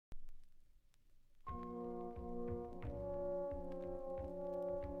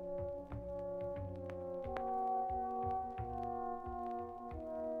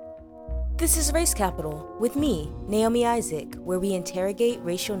This is Race Capital with me, Naomi Isaac, where we interrogate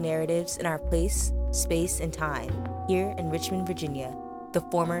racial narratives in our place, space, and time here in Richmond, Virginia, the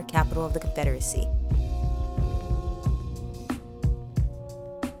former capital of the Confederacy.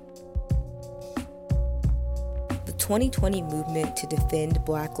 The 2020 movement to defend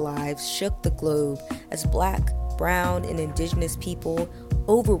Black lives shook the globe as Black, brown, and indigenous people,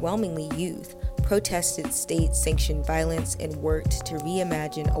 overwhelmingly youth, protested state-sanctioned violence and worked to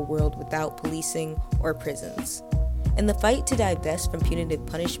reimagine a world without policing or prisons. And the fight to divest from punitive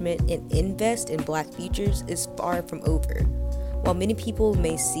punishment and invest in Black futures is far from over. While many people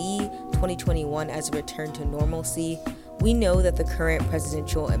may see 2021 as a return to normalcy, we know that the current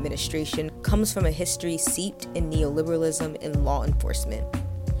presidential administration comes from a history steeped in neoliberalism and law enforcement.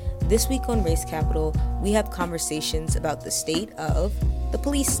 This week on Race Capital, we have conversations about the state of the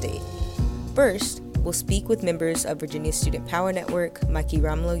police state. First, we'll speak with members of Virginia Student Power Network, Mikey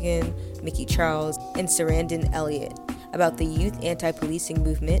Ramlogan, Mickey Charles, and Sarandon Elliott about the youth anti-policing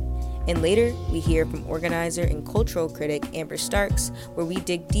movement. And later, we hear from organizer and cultural critic Amber Starks, where we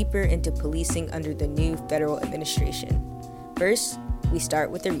dig deeper into policing under the new federal administration. First, we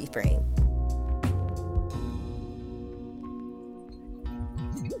start with the reframe.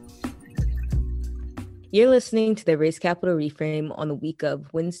 You're listening to the Race Capital Reframe on the week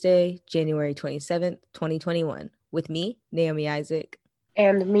of Wednesday, January 27th, 2021, with me, Naomi Isaac.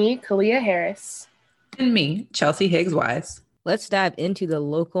 And me, Kalia Harris. And me, Chelsea Higgs-Wise. Let's dive into the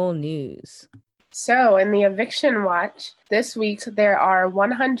local news. So, in the eviction watch, this week there are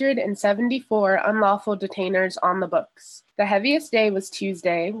 174 unlawful detainers on the books. The heaviest day was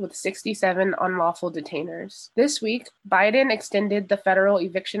Tuesday, with 67 unlawful detainers. This week, Biden extended the federal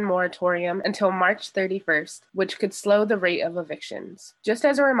eviction moratorium until March 31st, which could slow the rate of evictions. Just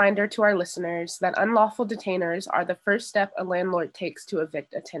as a reminder to our listeners that unlawful detainers are the first step a landlord takes to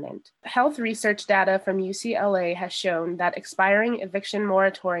evict a tenant. Health research data from UCLA has shown that expiring eviction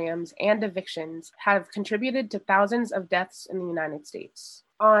moratoriums and evictions have contributed to thousands of deaths in the United States.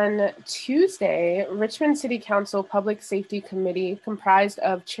 On Tuesday, Richmond City Council Public Safety Committee, comprised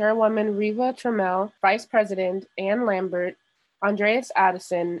of Chairwoman Reva Trammell, Vice President Ann Lambert, Andreas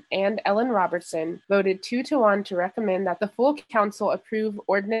Addison, and Ellen Robertson, voted 2-1 to recommend that the full council approve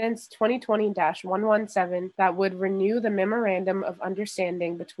Ordinance 2020-117 that would renew the Memorandum of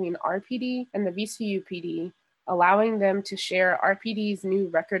Understanding between RPD and the VCUPD, allowing them to share RPD's new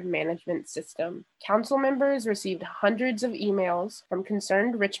record management system. Council members received hundreds of emails from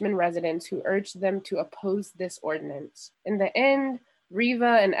concerned Richmond residents who urged them to oppose this ordinance. In the end,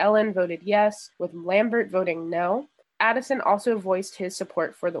 Reva and Ellen voted yes, with Lambert voting no. Addison also voiced his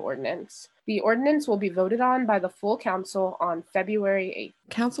support for the ordinance. The ordinance will be voted on by the full council on February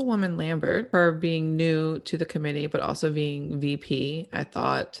 8th. Councilwoman Lambert, her being new to the committee, but also being VP, I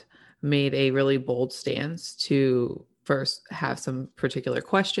thought made a really bold stance to first have some particular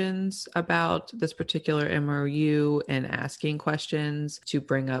questions about this particular MOU and asking questions, to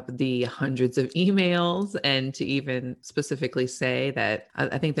bring up the hundreds of emails, and to even specifically say that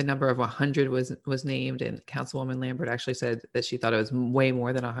I think the number of 100 was named, and Councilwoman Lambert actually said that she thought it was way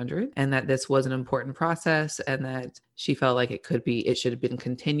more than 100, and that this was an important process, and that she felt like it should have been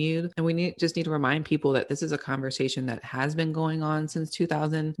continued. And we just need to remind people that this is a conversation that has been going on since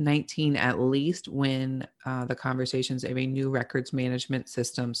 2019, at least, when the conversations of a new records management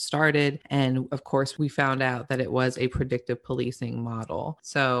system started. And of course, we found out that it was a predictive policing model.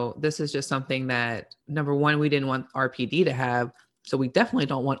 So this is just something that, number one, we didn't want RPD to have. So we definitely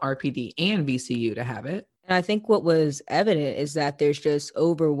don't want RPD and VCU to have it. And I think what was evident is that there's just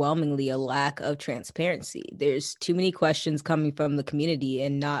overwhelmingly a lack of transparency. There's too many questions coming from the community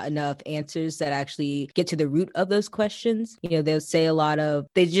and not enough answers that actually get to the root of those questions. You know, they just say a lot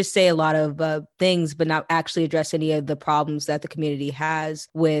of things, but not actually address any of the problems that the community has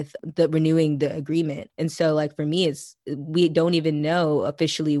with the renewing the agreement. And so, like, for me, we don't even know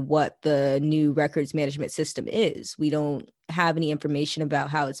officially what the new records management system is. We don't have any information about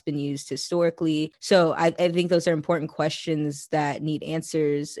how it's been used historically. So I think those are important questions that need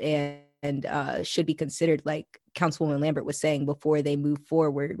answers and should be considered, like Councilwoman Lambert was saying, before they move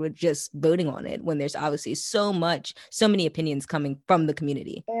forward with just voting on it, when there's obviously so many opinions coming from the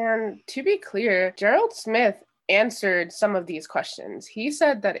community. And to be clear, Gerald Smith answered some of these questions. He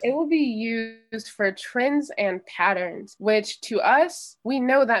said that it will be used for trends and patterns, which to us, we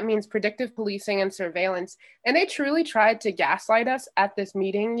know that means predictive policing and surveillance. And they truly tried to gaslight us at this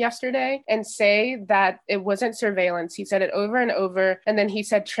meeting yesterday and say that it wasn't surveillance. He said it over and over. And then he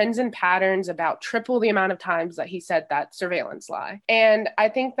said trends and patterns about triple the amount of times that he said that surveillance lie. And I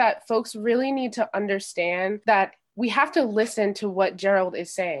think that folks really need to understand that we have to listen to what Gerald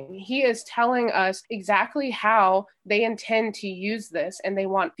is saying. He is telling us exactly how they intend to use this, and they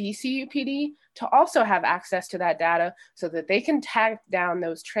want VCUPD to also have access to that data so that they can tag down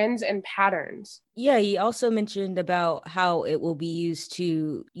those trends and patterns. Yeah, he also mentioned about how it will be used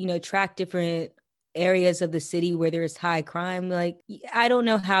to, track different areas of the city where there's high crime. Like, I don't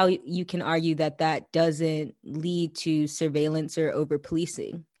know how you can argue that that doesn't lead to surveillance or over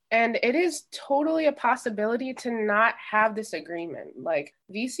policing. And it is totally a possibility to not have this agreement. Like,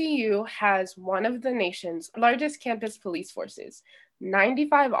 VCU has one of the nation's largest campus police forces,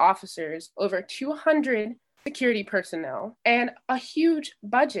 95 officers, over 200 security personnel, and a huge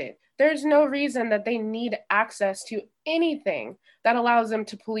budget. There's no reason that they need access to anything that allows them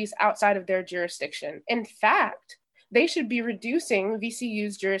to police outside of their jurisdiction. In fact, they should be reducing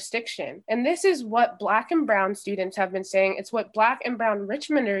VCU's jurisdiction. And this is what Black and Brown students have been saying. It's what Black and Brown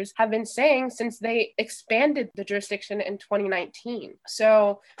Richmonders have been saying since they expanded the jurisdiction in 2019.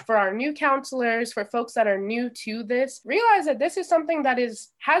 So for our new counselors, for folks that are new to this, realize that this is something that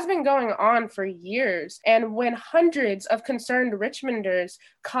has been going on for years. And when hundreds of concerned Richmonders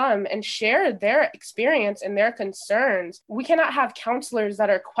come and share their experience and their concerns, we cannot have counselors that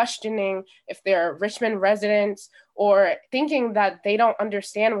are questioning if they're Richmond residents or thinking that they don't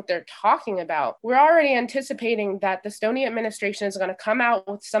understand what they're talking about. We're already anticipating that the Stoney administration is going to come out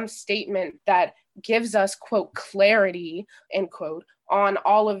with some statement that gives us, quote, clarity, end quote, on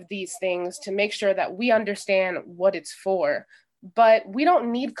all of these things to make sure that we understand what it's for. But we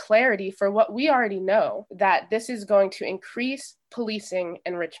don't need clarity for what we already know, that this is going to increase policing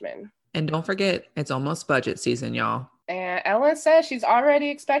in Richmond. And don't forget, it's almost budget season, y'all. And Ellen says she's already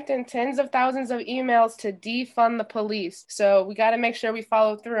expecting tens of thousands of emails to defund the police. So we got to make sure we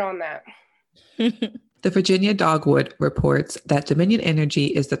follow through on that. The Virginia Dogwood reports that Dominion Energy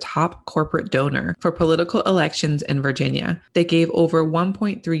is the top corporate donor for political elections in Virginia. They gave over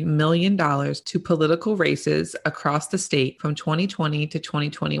 $1.3 million to political races across the state from 2020 to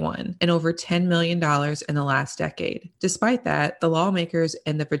 2021 and over $10 million in the last decade. Despite that, the lawmakers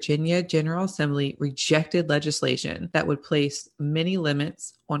in the Virginia General Assembly rejected legislation that would place many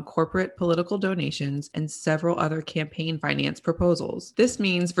limits on corporate political donations and several other campaign finance proposals. This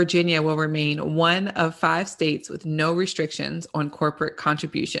means Virginia will remain one of 5 states with no restrictions on corporate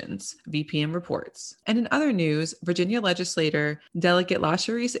contributions, VPM reports. And in other news, Virginia legislator Delegate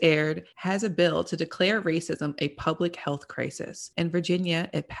LaSharice Aird has a bill to declare racism a public health crisis. In Virginia,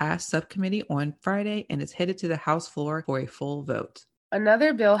 it passed subcommittee on Friday and is headed to the House floor for a full vote.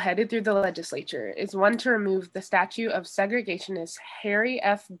 Another bill headed through the legislature is one to remove the statue of segregationist Harry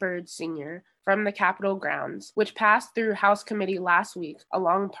F. Byrd Sr. from the Capitol grounds, which passed through House committee last week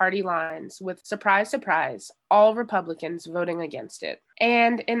along party lines, with, surprise, surprise, all Republicans voting against it.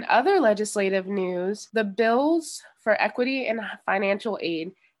 And in other legislative news, the bills for equity and financial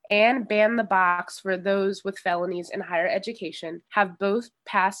aid and ban the box for those with felonies in higher education have both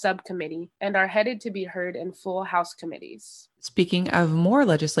passed subcommittee and are headed to be heard in full House committees. Speaking of more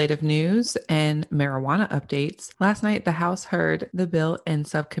legislative news and marijuana updates, last night the House heard the bill in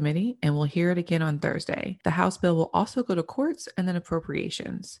subcommittee and we'll hear it again on Thursday. The House bill will also go to courts and then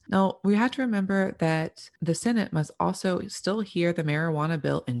appropriations. Now, we have to remember that the Senate must also still hear the marijuana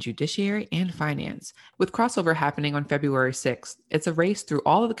bill in Judiciary and Finance. With crossover happening on February 6th, it's a race through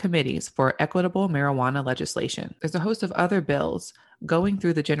all of the committees for equitable marijuana legislation. There's a host of other bills going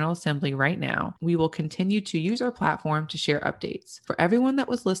through the General Assembly right now. We will continue to use our platform to share updates. For everyone that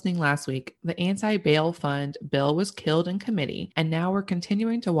was listening last week, the anti-bail fund bill was killed in committee, and now we're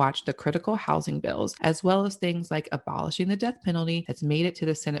continuing to watch the critical housing bills, as well as things like abolishing the death penalty that's made it to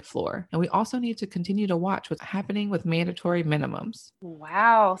the Senate floor. And we also need to continue to watch what's happening with mandatory minimums.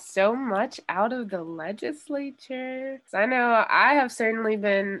 Wow, so much out of the legislature. So I know I have certainly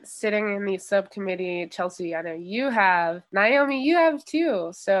been sitting in the subcommittee. Chelsea, I know you have. Naomi, you have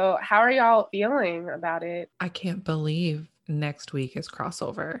too. So how are y'all feeling about it? I can't believe next week is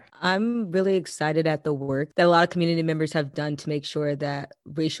crossover. I'm really excited at the work that a lot of community members have done to make sure that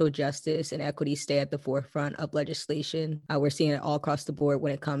racial justice and equity stay at the forefront of legislation. We're seeing it all across the board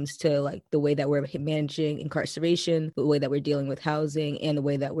when it comes to like the way that we're managing incarceration, the way that we're dealing with housing, and the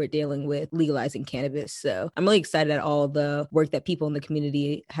way that we're dealing with legalizing cannabis. So I'm really excited at all the work that people in the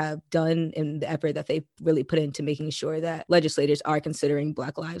community have done and the effort that they've really put into making sure that legislators are considering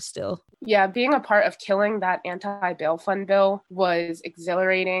Black lives still. Yeah, being a part of killing that anti-bail fund bill trail was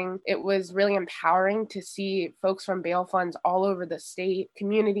exhilarating. It was really empowering to see folks from bail funds all over the state,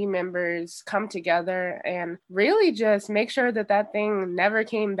 community members come together and really just make sure that that thing never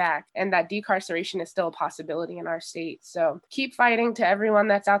came back and that decarceration is still a possibility in our state. So keep fighting to everyone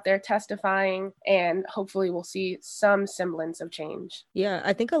that's out there testifying, and hopefully we'll see some semblance of change. Yeah,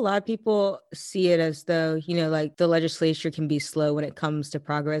 I think a lot of people see it as though, like the legislature can be slow when it comes to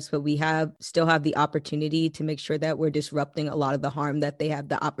progress, but we still have the opportunity to make sure that we're disrupting a lot of the harm that they have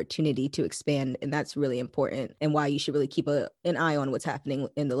the opportunity to expand. And that's really important, and why you should really keep an eye on what's happening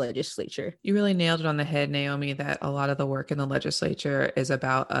in the legislature. You really nailed it on the head, Naomi, that a lot of the work in the legislature is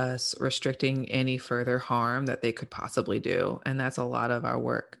about us restricting any further harm that they could possibly do. And that's a lot of our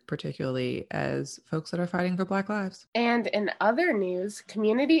work, particularly as folks that are fighting for Black lives. And in other news,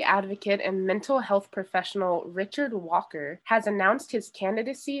 community advocate and mental health professional Richard Walker has announced his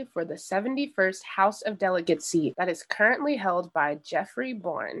candidacy for the 71st House of Delegates seat that is currently held by Jeffrey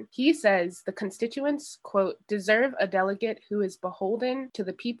Bourne. He says the constituents, quote, deserve a delegate who is beholden to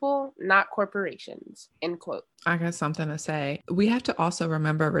the people, not corporations, end quote. I got something to say. We have to also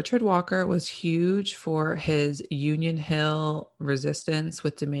remember Richard Walker was huge for his Union Hill resistance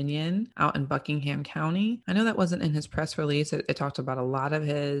with Dominion out in Buckingham County. I know that wasn't in his press release. It talked about a lot of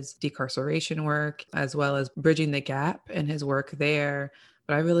his decarceration work, as well as bridging the gap in his work there.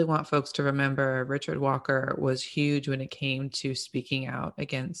 But I really want folks to remember Richard Walker was huge when it came to speaking out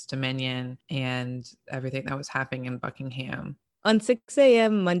against Dominion and everything that was happening in Buckingham. On 6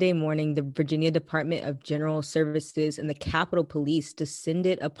 a.m. Monday morning, the Virginia Department of General Services and the Capitol Police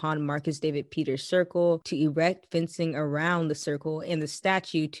descended upon Marcus David Peters Circle to erect fencing around the circle and the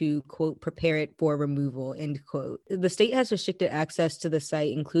statue to, quote, prepare it for removal, end quote. The state has restricted access to the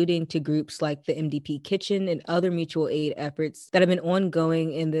site, including to groups like the MDP Kitchen and other mutual aid efforts that have been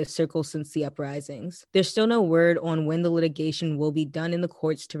ongoing in the circle since the uprisings. There's still no word on when the litigation will be done in the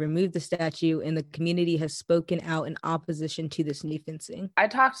courts to remove the statue, and the community has spoken out in opposition to this new fencing. I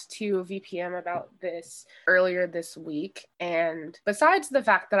talked to VPM about this earlier this week, and besides the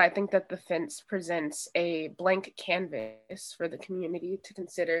fact that I think that the fence presents a blank canvas for the community to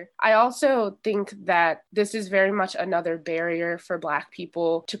consider, I also think that this is very much another barrier for Black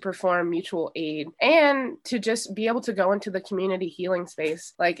people to perform mutual aid and to just be able to go into the community healing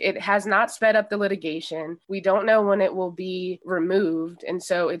space. Like, it has not sped up the litigation. We don't know when it will be removed, and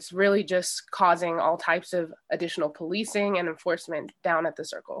so it's really just causing all types of additional policing and enforcement down at the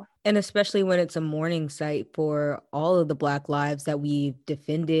circle. And especially when it's a mourning site for all of the Black lives that we've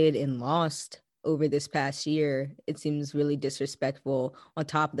defended and lost over this past year, it seems really disrespectful, on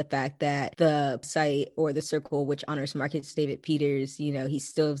top of the fact that the site or the circle, which honors Marcus David Peters, he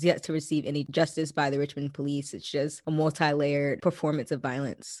still has yet to receive any justice by the Richmond police. It's just a multi-layered performance of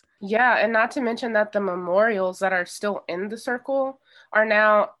violence. Yeah, and not to mention that the memorials that are still in the circle are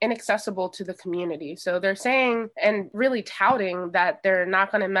now inaccessible to the community. So they're saying and really touting that they're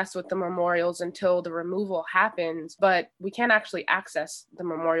not going to mess with the memorials until the removal happens, but we can't actually access the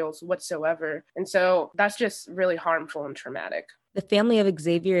memorials whatsoever. And so that's just really harmful and traumatic. The family of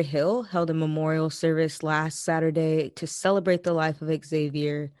Xavier Hill held a memorial service last Saturday to celebrate the life of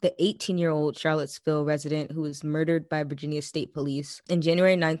Xavier, the 18-year-old Charlottesville resident who was murdered by Virginia State Police on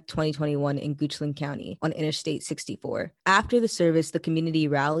January 9th, 2021 in Goochland County on Interstate 64. After the service, the community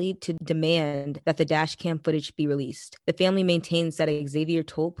rallied to demand that the dash cam footage be released. The family maintains that Xavier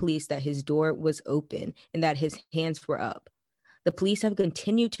told police that his door was open and that his hands were up. The police have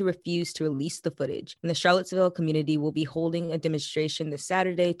continued to refuse to release the footage, and the Charlottesville community will be holding a demonstration this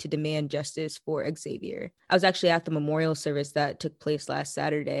Saturday to demand justice for Xavier. I was actually at the memorial service that took place last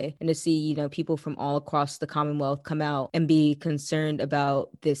Saturday, and to see, people from all across the Commonwealth come out and be concerned about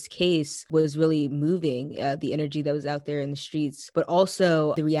this case was really moving, the energy that was out there in the streets, but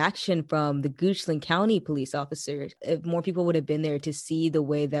also the reaction from the Goochland County police officers. If more people would have been there to see the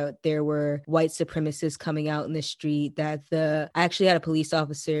way that there were white supremacists coming out in the street, I actually had a police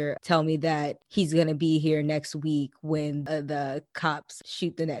officer tell me that he's going to be here next week when the cops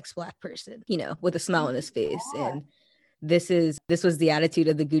shoot the next Black person, with a smile on his face. And this was the attitude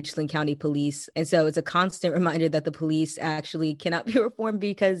of the Goochland County police. And so it's a constant reminder that the police actually cannot be reformed,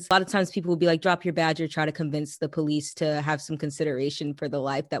 because a lot of times people will be like, drop your badge, or try to convince the police to have some consideration for the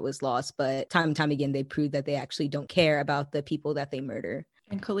life that was lost. But time and time again, they prove that they actually don't care about the people that they murder.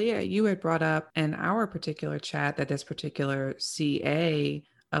 And Kalia, you had brought up in our particular chat that this particular CA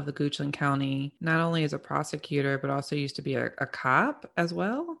of the Goochland County not only is a prosecutor, but also used to be a cop as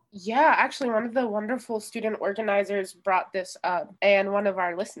well. Yeah, actually, one of the wonderful student organizers brought this up, and one of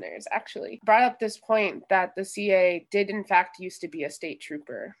our listeners actually brought up this point that the CA did in fact used to be a state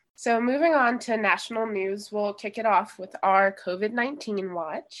trooper. So moving on to national news, we'll kick it off with our COVID-19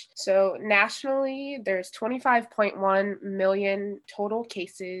 watch. So nationally, there's 25.1 million total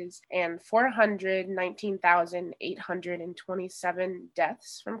cases and 419,827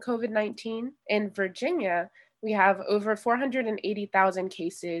 deaths from COVID-19. In Virginia, we have over 480,000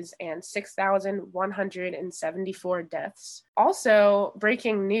 cases and 6,174 deaths. Also,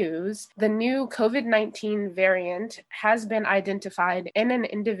 breaking news, the new COVID-19 variant has been identified in an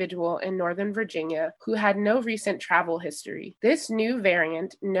individual in Northern Virginia who had no recent travel history. This new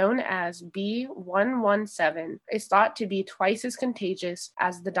variant, known as B.1.1.7, is thought to be twice as contagious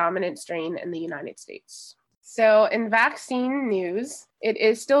as the dominant strain in the United States. So in vaccine news, it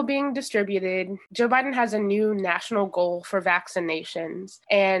is still being distributed. Joe Biden has a new national goal for vaccinations,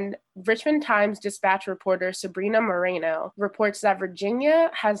 and Richmond Times-Dispatch reporter Sabrina Moreno reports that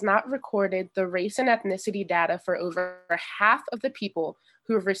Virginia has not recorded the race and ethnicity data for over half of the people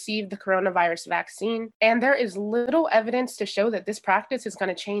who have received the coronavirus vaccine, and there is little evidence to show that this practice is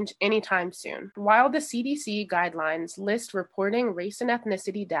going to change anytime soon. While the CDC guidelines list reporting race and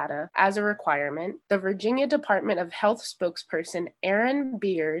ethnicity data as a requirement, the Virginia Department of Health spokesperson Aaron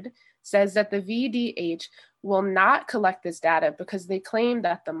Beard says that the VDH will not collect this data because they claim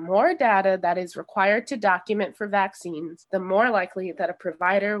that the more data that is required to document for vaccines, the more likely that a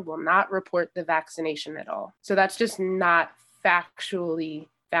provider will not report the vaccination at all. So that's just not factually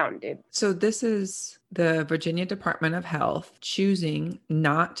founded. So this is the Virginia Department of Health choosing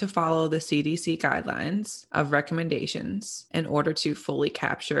not to follow the CDC guidelines of recommendations in order to fully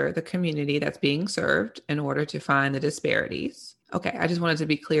capture the community that's being served in order to find the disparities. Okay, I just wanted to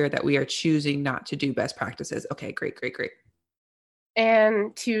be clear that we are choosing not to do best practices. Okay, great.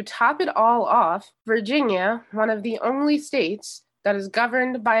 And to top it all off, Virginia, one of the only states that is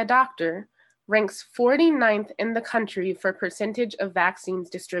governed by a doctor, ranks 49th in the country for percentage of vaccines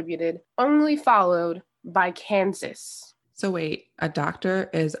distributed, only followed by Kansas. So wait, a doctor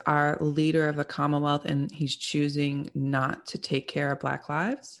is our leader of the Commonwealth and he's choosing not to take care of Black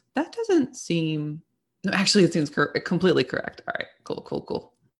lives? That doesn't seem... No, actually, it seems completely correct. All right,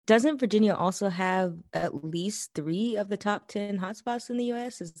 cool. Doesn't Virginia also have at least 3 of the top 10 hotspots in the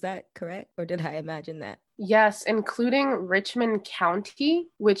U.S.? Is that correct? Or did I imagine that? Yes, including Richmond County,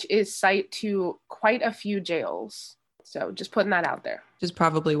 which is site to quite a few jails. So just putting that out there. Which is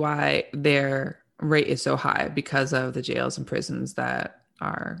probably why their rate is so high, because of the jails and prisons that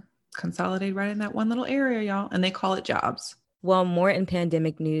are consolidated right in that one little area, y'all. And they call it jobs. Well, more in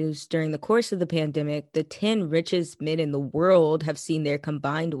pandemic news. During the course of the pandemic, the 10 richest men in the world have seen their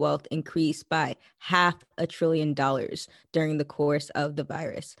combined wealth increase by $500 billion during the course of the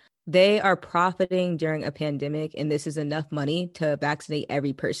virus. They are profiting during a pandemic, and this is enough money to vaccinate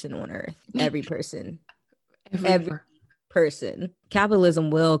every person on Earth. Every person. Every person.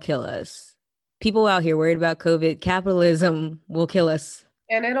 Capitalism will kill us. People out here worried about COVID. Capitalism will kill us.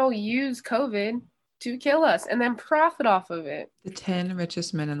 And it'll use COVID to kill us and then profit off of it. The 10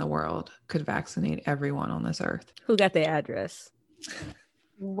 richest men in the world could vaccinate everyone on this earth. Who got their address?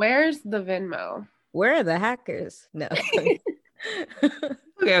 Where's the Venmo? Where are the hackers? No. Okay.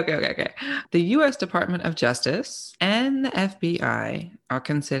 The U.S. Department of Justice and the FBI are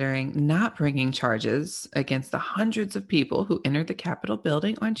considering not bringing charges against the hundreds of people who entered the Capitol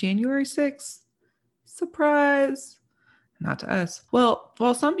building on January 6th. Surprise. Not to us. Well,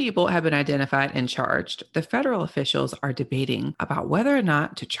 while some people have been identified and charged, the federal officials are debating about whether or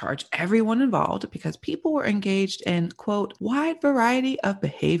not to charge everyone involved because people were engaged in, quote, wide variety of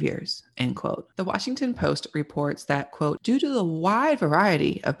behaviors, end quote. The Washington Post reports that, quote, due to the wide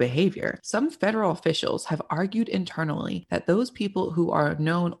variety of behavior, some federal officials have argued internally that those people who are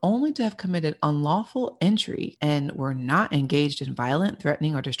known only to have committed unlawful entry and were not engaged in violent,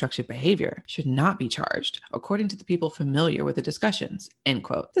 threatening, or destructive behavior should not be charged, according to the people familiar with the discussions, end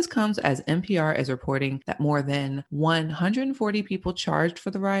quote. This comes as NPR is reporting that more than 140 people charged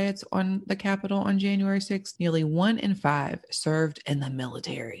for the riots on the Capitol on January 6th, nearly 1 in 5 served in the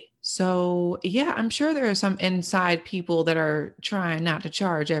military. So yeah, I'm sure there are some inside people that are trying not to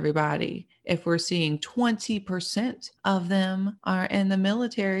charge everybody. If we're seeing 20% of them are in the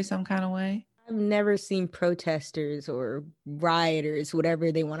military some kind of way. I've never seen protesters or rioters,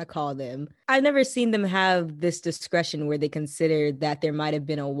 whatever they want to call them. I've never seen them have this discretion where they consider that there might have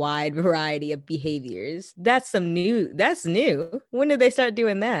been a wide variety of behaviors. That's new. When did they start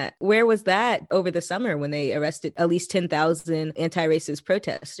doing that? Where was that over the summer when they arrested at least 10,000 anti-racist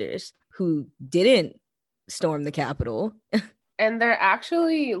protesters who didn't storm the Capitol? And they're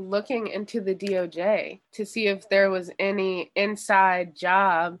actually looking into the DOJ to see if there was any inside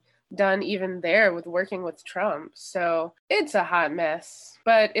job done even there with working with Trump. So it's a hot mess,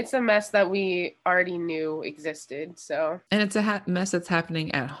 but it's a mess that we already knew existed. And it's a mess that's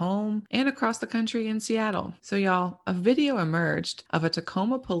happening at home and across the country in Seattle. So y'all, a video emerged of a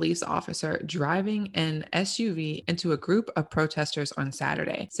Tacoma police officer driving an SUV into a group of protesters on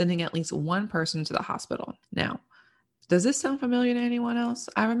Saturday, sending at least one person to the hospital. Now, does this sound familiar to anyone else?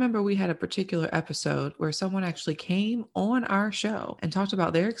 I remember we had a particular episode where someone actually came on our show and talked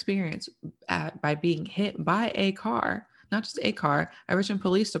about their experience by being hit by a car, not just a car, a Richmond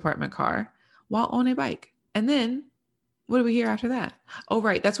Police Department car, while on a bike. And then what do we hear after that? Oh,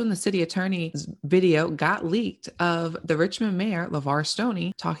 right. That's when the city attorney's video got leaked of the Richmond mayor, LeVar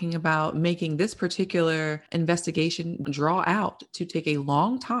Stoney, talking about making this particular investigation draw out to take a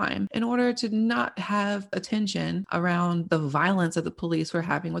long time in order to not have attention around the violence that the police were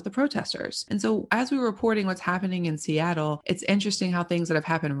having with the protesters. And so as we were reporting what's happening in Seattle, it's interesting how things that have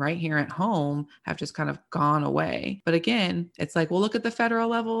happened right here at home have just kind of gone away. But again, it's like, well, look at the federal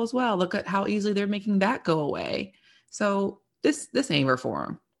level as well. Look at how easily they're making that go away. So this ain't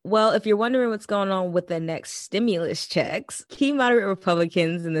reform. Well, if you're wondering what's going on with the next stimulus checks, key moderate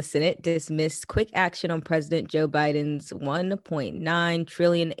Republicans in the Senate dismissed quick action on President Joe Biden's $1.9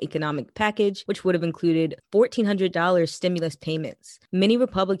 trillion economic package, which would have included $1,400 stimulus payments. Many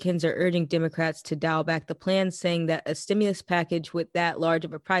Republicans are urging Democrats to dial back the plan, saying that a stimulus package with that large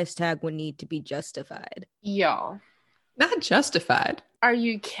of a price tag would need to be justified. Y'all. Not justified. Are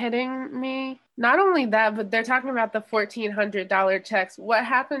you kidding me? Not only that, but they're talking about the $1,400 checks. What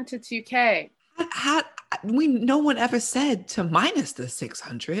happened to 2K? No one ever said to minus the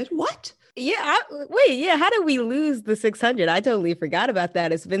 600. What? Yeah, how did we lose the 600? I totally forgot about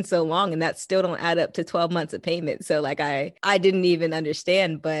that. It's been so long, and that still don't add up to 12 months of payment. So like I didn't even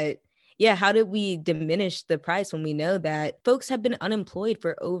understand, but yeah, how did we diminish the price when we know that folks have been unemployed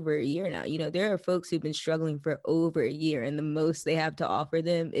for over a year now? You know, there are folks who've been struggling for over a year, and the most they have to offer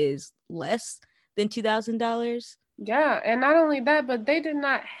them is less than $2,000. Yeah, and not only that, but they did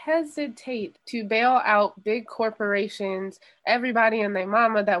not hesitate to bail out big corporations, everybody and their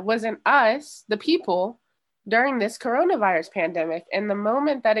mama that wasn't us, the people, during this coronavirus pandemic. And the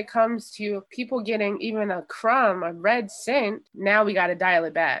moment that it comes to people getting even a crumb, a red cent, now we got to dial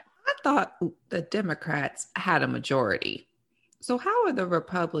it back. I thought the Democrats had a majority. So how are the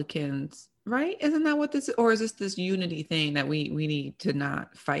Republicans, right? Isn't that what this is? Or is this unity thing that we need to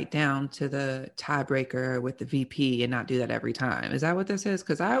not fight down to the tiebreaker with the VP and not do that every time? Is that what this is?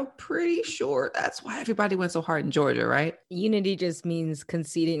 Because I'm pretty sure that's why everybody went so hard in Georgia, right? Unity just means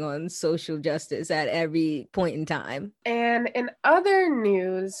conceding on social justice at every point in time. And in other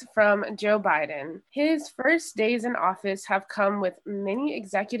news from Joe Biden, his first days in office have come with many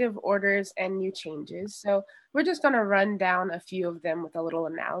executive orders and new changes. So we're just going to run down a few of them with a little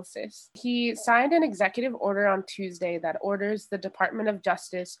analysis. He signed an executive order on Tuesday that orders the Department of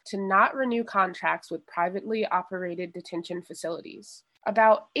Justice to not renew contracts with privately operated detention facilities.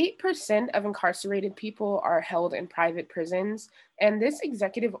 About 8% of incarcerated people are held in private prisons, and this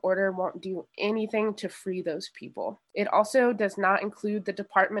executive order won't do anything to free those people. It also does not include the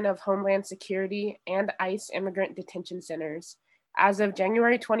Department of Homeland Security and ICE immigrant detention centers. As of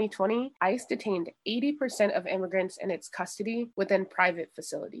January 2020, ICE detained 80% of immigrants in its custody within private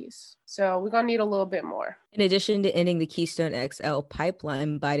facilities. So we're going to need a little bit more. In addition to ending the Keystone XL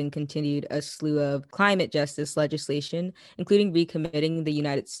pipeline, Biden continued a slew of climate justice legislation, including recommitting the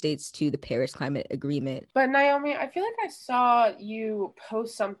United States to the Paris Climate Agreement. But Naomi, I feel like I saw you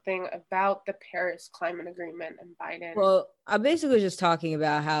post something about the Paris Climate Agreement and Biden. Well, I basically was just talking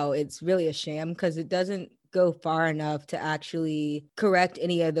about how it's really a sham because it doesn't go far enough to actually correct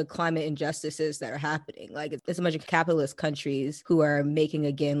any of the climate injustices that are happening. Like it's a bunch of capitalist countries who are making,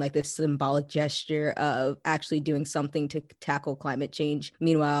 again, like this symbolic gesture of actually doing something to tackle climate change.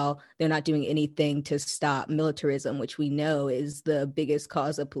 Meanwhile, they're not doing anything to stop militarism, which we know is the biggest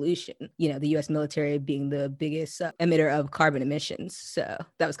cause of pollution. You know, the US military being the biggest emitter of carbon emissions. So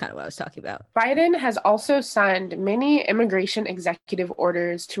that was kind of what I was talking about. Biden has also signed many immigration executive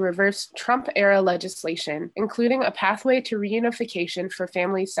orders to reverse Trump-era legislation, including a pathway to reunification for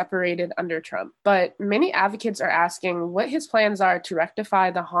families separated under Trump. But many advocates are asking what his plans are to rectify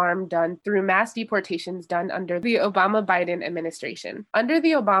the harm done through mass deportations done under the Obama-Biden administration. Under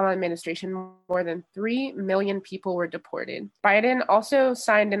the Obama administration, more than 3 million people were deported. Biden also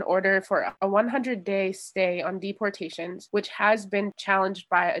signed an order for a 100-day stay on deportations, which has been challenged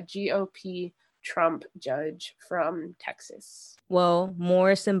by a GOP Trump judge from Texas. Well,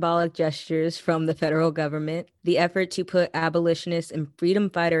 more symbolic gestures from the federal government. The effort to put abolitionist and freedom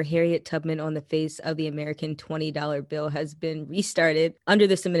fighter Harriet Tubman on the face of the American $20 bill has been restarted under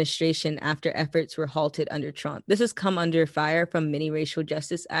this administration after efforts were halted under Trump. This has come under fire from many racial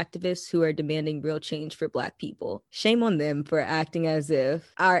justice activists who are demanding real change for Black people. Shame on them for acting as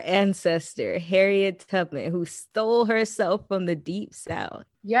if our ancestor, Harriet Tubman, who stole herself from the Deep South.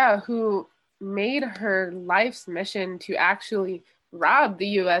 Yeah, who made her life's mission to actually rob the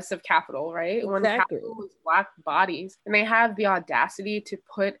U.S. of capital, right? Exactly. When capital was Black bodies. And they have the audacity to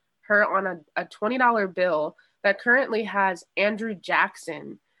put her on a $20 bill that currently has Andrew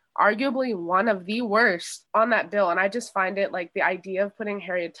Jackson, arguably one of the worst, on that bill. And I just find it like the idea of putting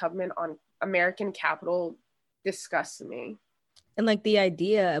Harriet Tubman on American capital disgusts me. And like the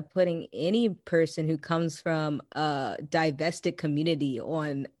idea of putting any person who comes from a divested community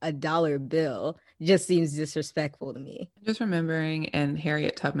on a dollar bill just seems disrespectful to me. Just remembering in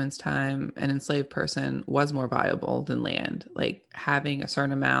Harriet Tubman's time, an enslaved person was more valuable than land. Like having a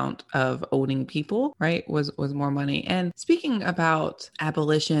certain amount of owning people, right, was more money. And speaking about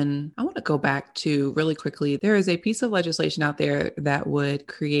abolition, I want to go back to really quickly, there is a piece of legislation out there that would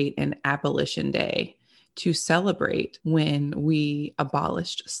create an abolition day to celebrate when we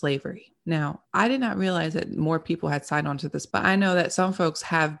abolished slavery. Now, I did not realize that more people had signed on to this, but I know that some folks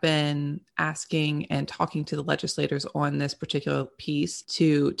have been asking and talking to the legislators on this particular piece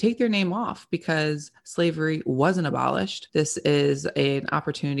to take their name off because slavery wasn't abolished. This is an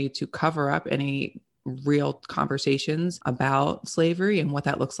opportunity to cover up any real conversations about slavery and what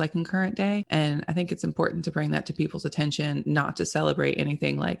that looks like in current day. And I think it's important to bring that to people's attention, not to celebrate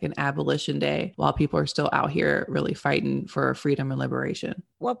anything like an abolition day while people are still out here really fighting for freedom and liberation.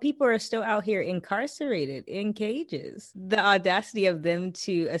 While people are still out here incarcerated in cages, the audacity of them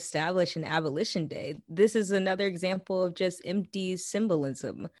to establish an abolition day. This is another example of just empty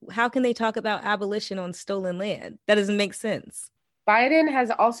symbolism. How can they talk about abolition on stolen land? That doesn't make sense. Biden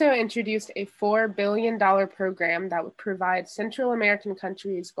has also introduced a $4 billion program that would provide Central American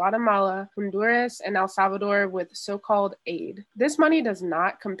countries, Guatemala, Honduras, and El Salvador with so-called aid. This money does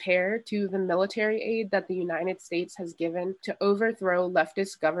not compare to the military aid that the United States has given to overthrow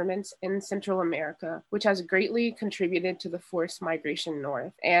leftist governments in Central America, which has greatly contributed to the forced migration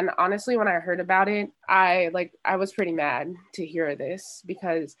north. And honestly, when I heard about it, I was pretty mad to hear this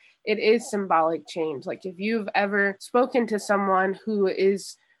because it is symbolic change. Like if you've ever spoken to someone who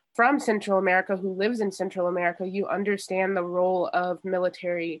is from Central America, who lives in Central America, you understand the role of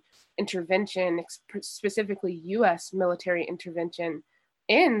military intervention, specifically US military intervention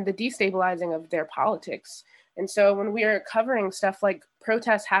in the destabilizing of their politics. And so when we are covering stuff like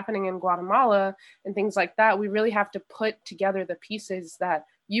protests happening in Guatemala and things like that, we really have to put together the pieces that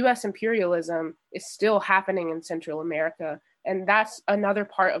US imperialism is still happening in Central America. And that's another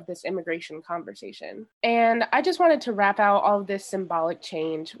part of this immigration conversation. And I just wanted to wrap out all of this symbolic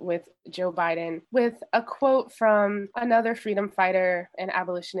change with Joe Biden with a quote from another freedom fighter and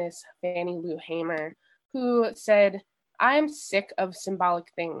abolitionist, Fannie Lou Hamer, who said, "I'm sick of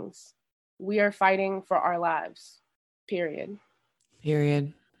symbolic things. We are fighting for our lives, period."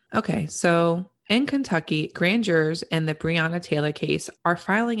 Period. Okay, so in Kentucky, grand jurors in the Breonna Taylor case are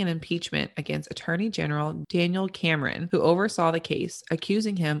filing an impeachment against Attorney General Daniel Cameron, who oversaw the case,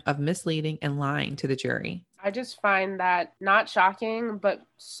 accusing him of misleading and lying to the jury. I just find that not shocking, but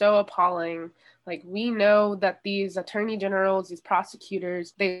so appalling. Like, we know that these attorney generals, these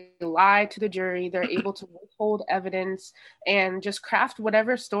prosecutors, they lie to the jury. They're able to withhold evidence and just craft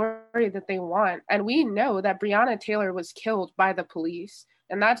whatever story that they want. And we know that Breonna Taylor was killed by the police.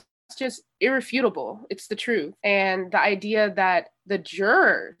 And that's just irrefutable. It's the truth. And the idea that the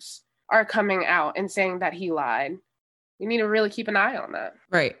jurors are coming out and saying that he lied, we need to really keep an eye on that.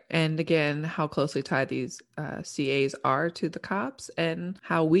 Right. And again, how closely tied these CAs are to the cops and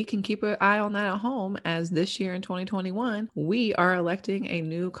how we can keep an eye on that at home as this year in 2021, we are electing a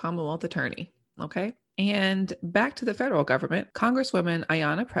new Commonwealth attorney. Okay. And back to the federal government, Congresswomen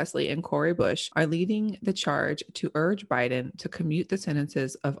Ayanna Pressley and Cori Bush are leading the charge to urge Biden to commute the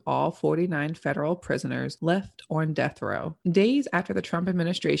sentences of all 49 federal prisoners left on death row, days after the Trump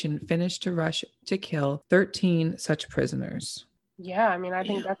administration finished to rush to kill 13 such prisoners. Yeah, I mean, I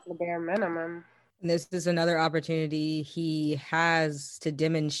think that's the bare minimum. This is another opportunity he has to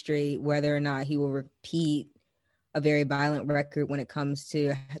demonstrate whether or not he will repeat a very violent record when it comes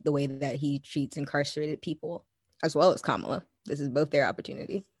to the way that he treats incarcerated people, as well as Kamala. This is both their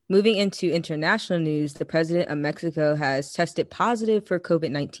opportunity. Moving into international news, the president of Mexico has tested positive for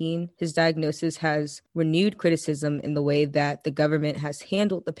COVID-19. His diagnosis has renewed criticism in the way that the government has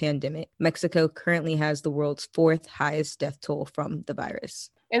handled the pandemic. Mexico currently has the world's fourth highest death toll from the virus.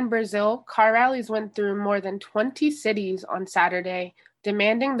 In Brazil, car rallies went through more than 20 cities on Saturday,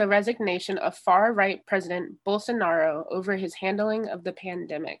 demanding the resignation of far-right President Bolsonaro over his handling of the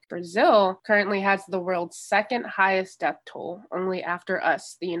pandemic. Brazil currently has the world's second highest death toll, only after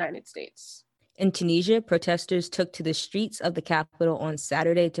us, the United States. In Tunisia, protesters took to the streets of the capital on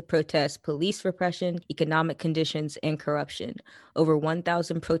Saturday to protest police repression, economic conditions, and corruption. Over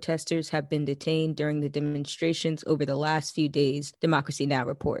 1,000 protesters have been detained during the demonstrations over the last few days, Democracy Now!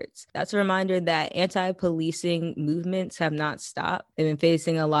 Reports. That's a reminder that anti-policing movements have not stopped. They've been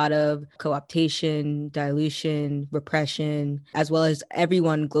facing a lot of co-optation, dilution, repression, as well as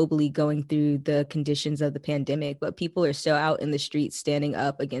everyone globally going through the conditions of the pandemic. But people are still out in the streets standing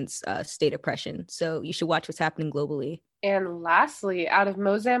up against state oppression. So you should watch what's happening globally. And lastly, out of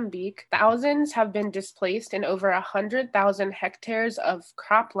Mozambique, thousands have been displaced and over 100,000 hectares of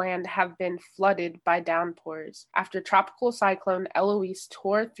cropland have been flooded by downpours after tropical cyclone Eloise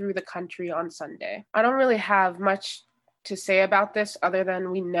tore through the country on Sunday. I don't really have much to say about this other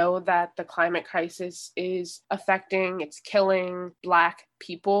than we know that the climate crisis is affecting, it's killing Black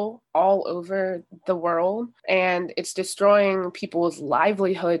people all over the world, and it's destroying people's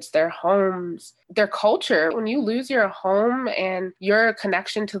livelihoods, their homes, their culture. When you lose your home and your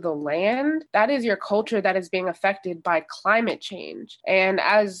connection to the land, that is your culture that is being affected by climate change. And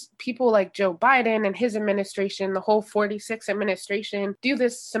as people like Joe Biden and his administration, the whole 46 administration, do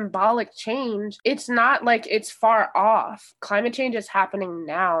this symbolic change, it's not like it's far off. Climate change is happening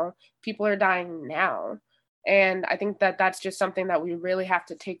now. People are dying now. And I think that that's just something that we really have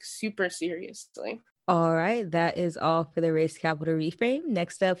to take super seriously. All right, that is all for the Race Capital Reframe.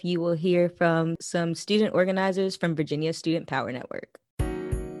 Next up, you will hear from some student organizers from Virginia Student Power Network.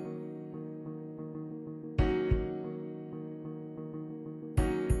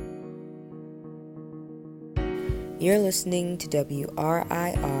 You're listening to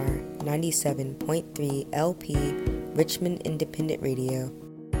WRIR 97.3 LP, Richmond Independent Radio.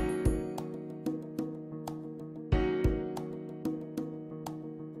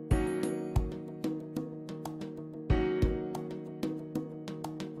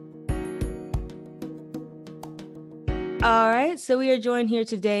 All right, so we are joined here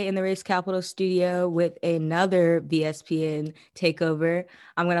today in the Race Capital studio with another VSPN takeover.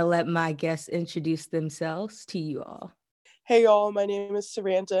 I'm going to let my guests introduce themselves to you all. Hey y'all, my name is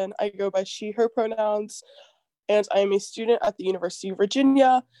Saranda and I go by she, her pronouns, and I am a student at the University of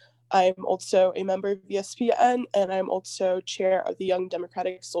Virginia. I'm also a member of VSPN, and I'm also chair of the Young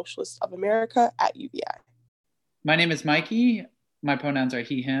Democratic Socialists of America at UVA. My name is Mikey. My pronouns are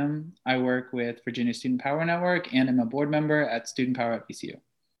he, him. I work with Virginia Student Power Network, and I'm a board member at Student Power at VCU.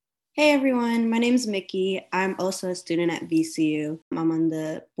 Hey everyone, my name is Mickey. I'm also a student at VCU. I'm on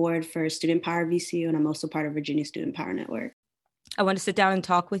the board for Student Power VCU, and I'm also part of Virginia Student Power Network. I want to sit down and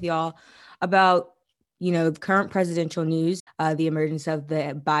talk with y'all about, the current presidential news, the emergence of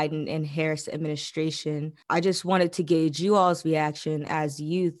the Biden and Harris administration. I just wanted to gauge you all's reaction as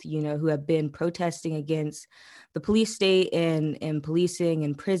youth, who have been protesting against the police state and policing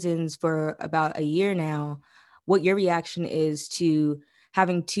and prisons for about a year now. What your reaction is to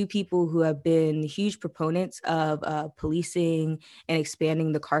having two people who have been huge proponents of policing and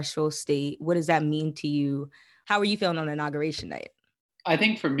expanding the carceral state. What does that mean to you? How are you feeling on inauguration night? I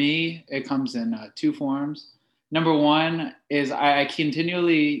think for me, it comes in two forms. Number one is I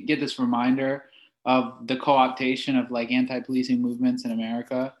continually get this reminder of the co-optation of anti-policing movements in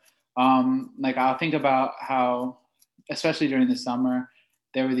America. I'll think about how, especially during the summer,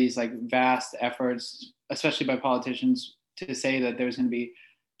 there were these vast efforts, especially by politicians, to say that there's going to be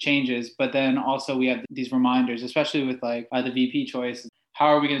changes. But then also we have these reminders, especially with the VP choice. How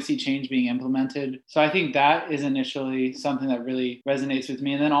are we going to see change being implemented? So I think that is initially something that really resonates with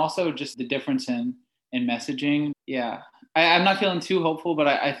me. And then also just the difference in messaging. Yeah, I'm not feeling too hopeful, but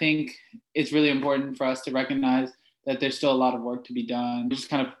I think it's really important for us to recognize that there's still a lot of work to be done. We just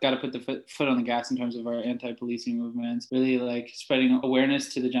kind of got to put the foot on the gas in terms of our anti-policing movements, really spreading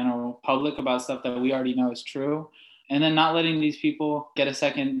awareness to the general public about stuff that we already know is true. And then not letting these people get a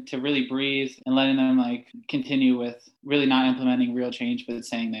second to really breathe and letting them continue with really not implementing real change, but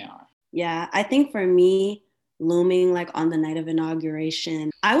saying they are. Yeah, I think for me, looming on the night of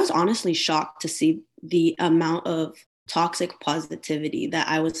inauguration, I was honestly shocked to see the amount of toxic positivity that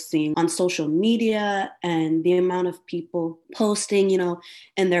I was seeing on social media, and the amount of people posting,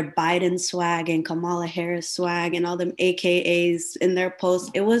 in their Biden swag and Kamala Harris swag and all them AKAs in their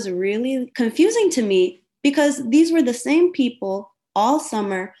posts. It was really confusing to me because these were the same people all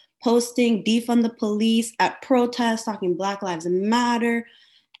summer posting defund the police at protests, talking Black Lives Matter.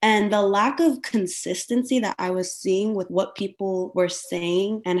 And the lack of consistency that I was seeing with what people were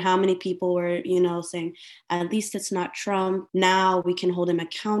saying and how many people were, saying, at least it's not Trump. Now we can hold him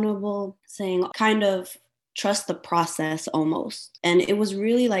accountable, saying kind of trust the process almost. And it was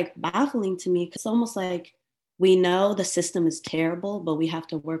really like baffling to me. It's almost like we know the system is terrible, but we have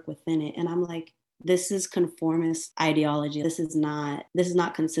to work within it. And I'm like, this is conformist ideology. This is not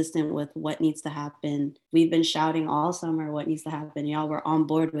consistent with what needs to happen. We've been shouting all summer what needs to happen. Y'all were on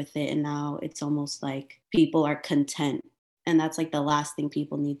board with it. And now it's almost like people are content. And that's like the last thing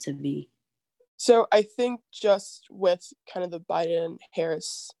people need to be. So I think just with kind of the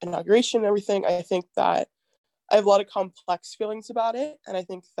Biden-Harris inauguration and everything, I think that I have a lot of complex feelings about it. And I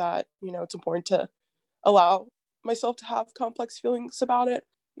think that, it's important to allow myself to have complex feelings about it.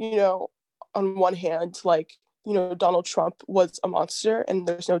 On one hand, Donald Trump was a monster, and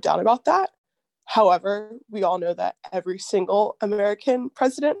there's no doubt about that. However, we all know that every single American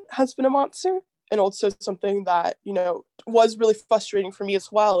president has been a monster. And also something that, was really frustrating for me as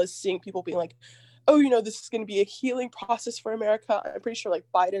well is seeing people being like, oh, this is going to be a healing process for America. I'm pretty sure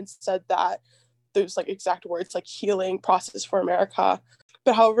Biden said that. Those exact words, healing process for America.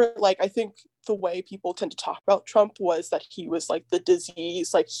 But however, I think the way people tend to talk about Trump was that he was the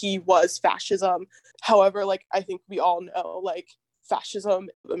disease, he was fascism. However, I think we all know fascism,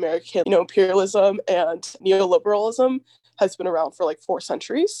 American, imperialism and neoliberalism has been around for 4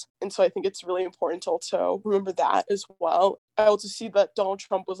 centuries. And so I think it's really important to also remember that as well. I also see that Donald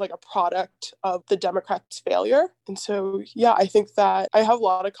Trump was a product of the Democrats' failure. And so, yeah, I think that I have a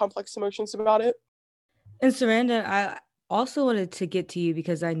lot of complex emotions about it. And Saranda, I also wanted to get to you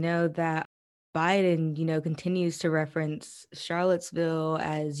because I know that Biden, continues to reference Charlottesville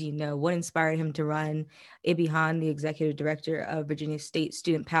as, what inspired him to run. Ibi Han, the executive director of Virginia State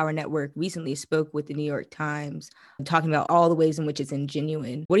Student Power Network, recently spoke with the New York Times, talking about all the ways in which it's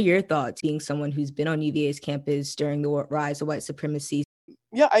ingenuine. What are your thoughts, being someone who's been on UVA's campus during the rise of white supremacy?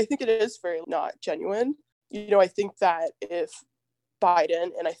 Yeah, I think it is very not genuine. I think that if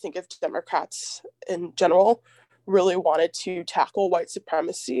Biden, and I think if Democrats in general, really wanted to tackle white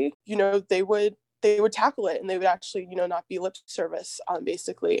supremacy, they would tackle it, and they would actually, not be lip service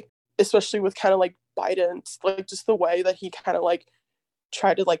basically, especially with kind of Biden's, just the way that he kind of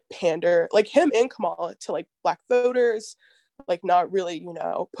tried to pander, him and Kamala, to Black voters, not really,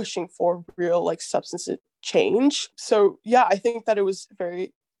 pushing for real substantive change. So yeah, I think that it was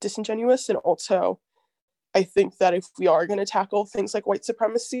very disingenuous. And also I think that if we are going to tackle things like white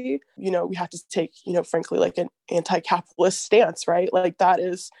supremacy, we have to take, frankly, an anti-capitalist stance, right? That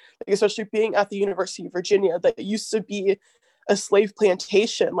is, especially being at the University of Virginia, that used to be a slave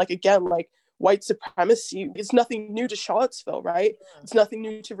plantation. Again, white supremacy is nothing new to Charlottesville, right? It's nothing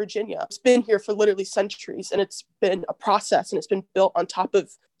new to Virginia. It's been here for literally centuries, and it's been a process, and it's been built on top of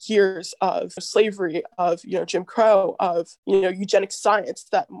years of slavery, of, Jim Crow, of, eugenic science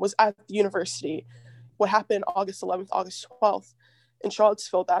that was at the university. What happened August 11th, August 12th in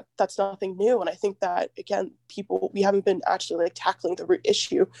Charlottesville, that's nothing new. And I think that, again, we haven't been actually tackling the root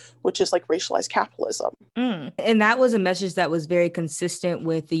issue, which is racialized capitalism. And that was a message that was very consistent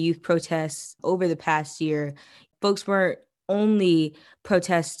with the youth protests over the past year. Folks weren't only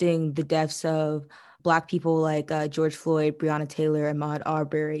protesting the deaths of Black people like George Floyd, Breonna Taylor, Ahmaud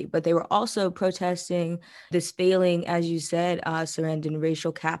Arbery, but they were also protesting this failing, as you said, Sarandon,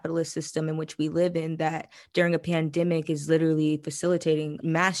 racial capitalist system in which we live in, that during a pandemic is literally facilitating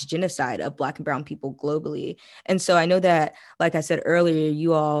mass genocide of Black and brown people globally. And so I know that, like I said earlier,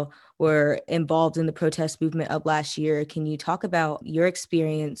 you all were involved in the protest movement of last year. Can you talk about your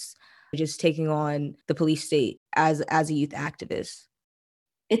experience just taking on the police state as a youth activist?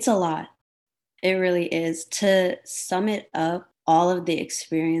 It's a lot. It really is. To sum it up, all of the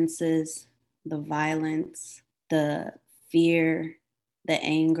experiences, the violence, the fear, the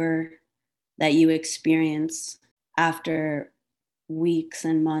anger that you experience after weeks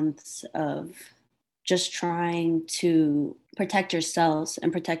and months of just trying to protect yourselves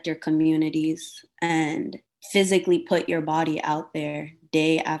and protect your communities and physically put your body out there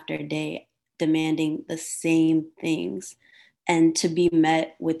day after day, demanding the same things, and to be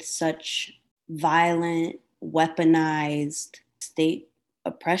met with such violent, weaponized state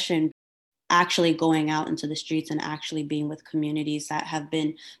oppression, actually going out into the streets and actually being with communities that have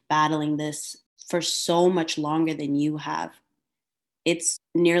been battling this for so much longer than you have, it's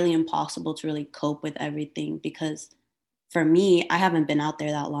nearly impossible to really cope with everything. Because for me, I haven't been out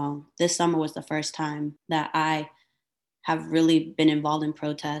there that long. This summer was the first time that I have really been involved in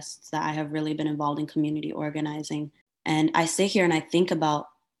protests, that I have really been involved in community organizing. And I sit here and I think about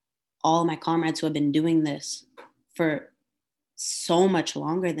all my comrades who have been doing this for so much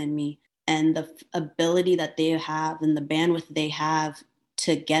longer than me, and the ability that they have and the bandwidth they have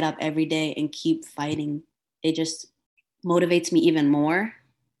to get up every day and keep fighting. It just motivates me even more.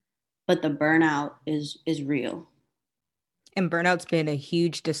 But the burnout is real. And burnout's been a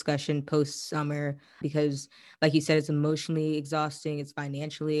huge discussion post-summer because, like you said, it's emotionally exhausting, it's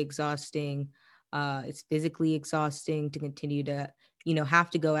financially exhausting, it's physically exhausting to continue to, have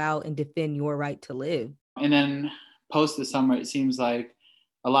to go out and defend your right to live. And then post the summer, it seems like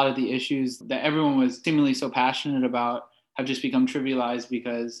a lot of the issues that everyone was seemingly so passionate about have just become trivialized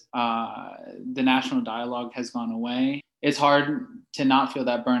because the national dialogue has gone away. It's hard to not feel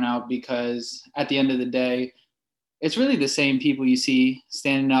that burnout because at the end of the day, it's really the same people you see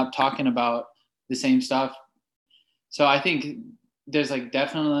standing up talking about the same stuff. So I think there's like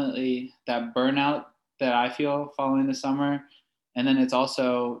definitely that burnout that I feel following the summer. And then it's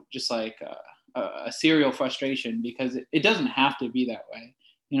also just like a serial frustration because it doesn't have to be that way.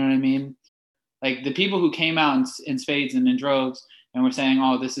 You know what I mean? Like the people who came out in spades and in droves and were saying,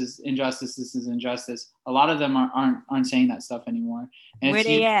 "Oh, this is injustice. This is injustice." A lot of them aren't saying that stuff anymore. And where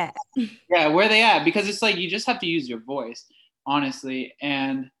they at? Yeah, where they at? Because it's like you just have to use your voice, honestly.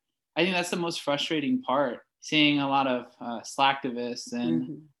 And I think that's the most frustrating part. Seeing a lot of slacktivists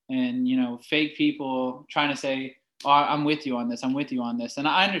and fake people trying to say, "Oh, I'm with you on this. I'm with you on this." And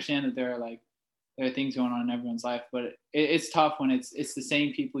I understand that there are things going on in everyone's life, but it's tough when it's the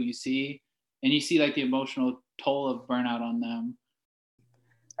same people you see. And you see like the emotional toll of burnout on them.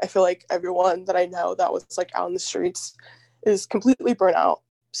 I feel like everyone that I know that was like out in the streets is completely burnt out,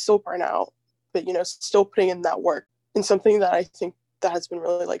 still burnt out, but, still putting in that work. And something that I think that has been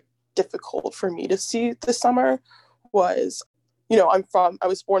really like difficult for me to see this summer was, I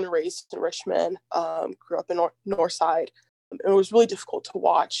was born and raised in Richmond, grew up in North Side. It was really difficult to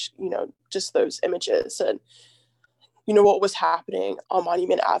watch, just those images and, what was happening on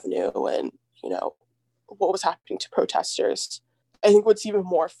Monument Avenue and, what was happening to protesters. I think what's even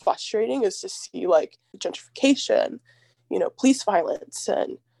more frustrating is to see like gentrification, police violence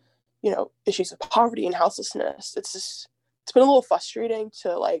and, issues of poverty and houselessness. It's been a little frustrating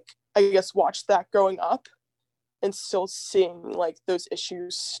to like, I guess, watch that growing up and still seeing like those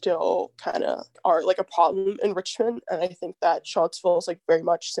issues still kind of are like a problem in Richmond. And I think that Charlottesville is like very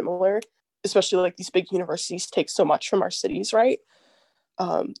much similar, especially like these big universities take so much from our cities, right?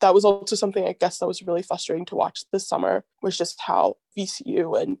 That was also something I guess that was really frustrating to watch this summer, was just how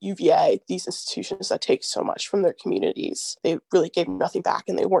VCU and UVA, these institutions that take so much from their communities, they really gave nothing back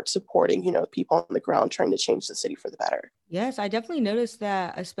and they weren't supporting, people on the ground trying to change the city for the better. Yes, I definitely noticed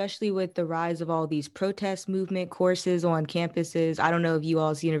that, especially with the rise of all these protest movement courses on campuses. I don't know if you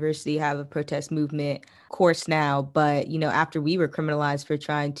all's university have a protest movement course now, but, after we were criminalized for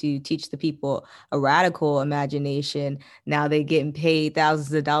trying to teach the people a radical imagination, now they're getting paid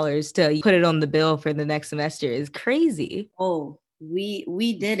thousands of dollars to put it on the bill for the next semester. Is crazy. Oh,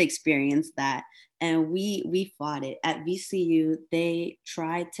 we did experience that, and we fought it. At VCU, they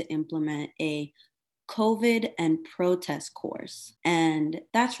tried to implement a COVID and protest course. And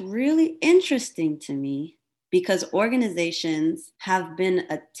that's really interesting to me because organizations have been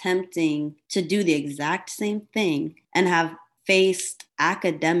attempting to do the exact same thing and have faced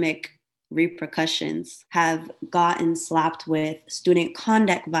academic repercussions, have gotten slapped with student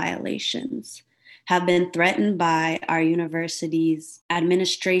conduct violations, have been threatened by our university's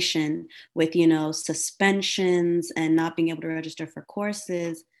administration with, suspensions and not being able to register for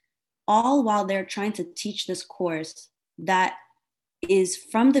courses, all while they're trying to teach this course that is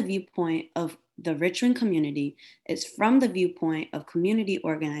from the viewpoint of the Richmond community, is from the viewpoint of community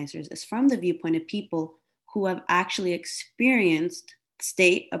organizers, is from the viewpoint of people who have actually experienced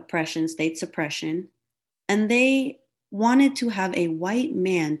state oppression, state suppression, and they wanted to have a white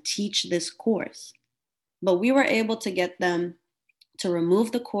man teach this course. But we were able to get them to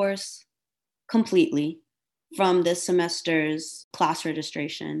remove the course completely from this semester's class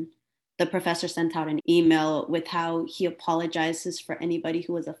registration. The professor sent out an email with how he apologizes for anybody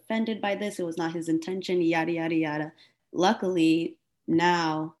who was offended by this. It was not his intention, yada, yada, yada. Luckily,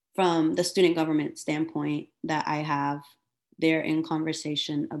 now, from the student government standpoint that I have, they're in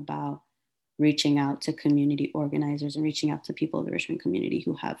conversation about reaching out to community organizers and reaching out to people of the Richmond community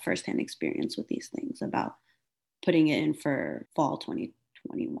who have firsthand experience with these things, about putting it in for fall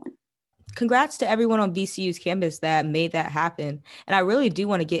 2021. congrats to everyone on VCU's campus that made that happen. And I really do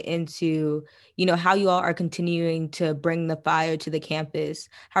want to get into, how you all are continuing to bring the fire to the campus.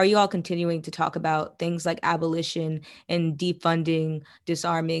 How are you all continuing to talk about things like abolition and defunding,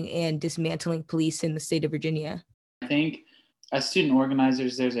 disarming, and dismantling police in the state of Virginia? I think as student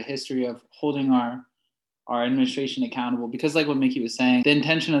organizers, there's a history of holding our administration accountable, because like what Mickey was saying, the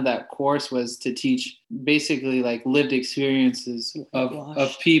intention of that course was to teach basically like lived experiences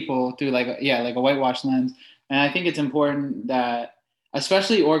of people through like a whitewash lens. And I think it's important that,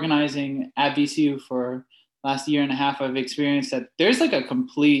 especially organizing at VCU for last year and a half, I've experienced that there's like a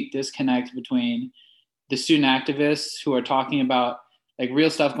complete disconnect between the student activists who are talking about like real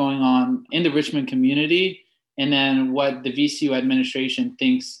stuff going on in the Richmond community, and then what the VCU administration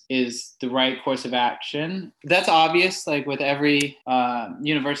thinks is the right course of action. That's obvious, like with every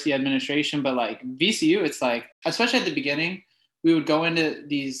university administration, but like VCU, it's like, especially at the beginning, we would go into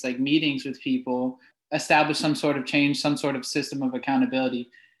these like meetings with people, establish some sort of change, some sort of system of accountability.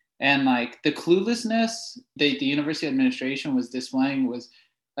 And like the cluelessness that the university administration was displaying was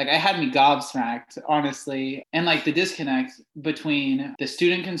like, I had me gobsmacked, honestly. And like the disconnect between the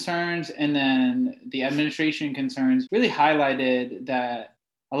student concerns and then the administration concerns really highlighted that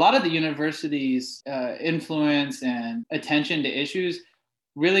a lot of the university's influence and attention to issues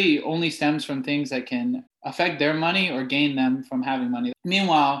really only stems from things that can affect their money or gain them from having money.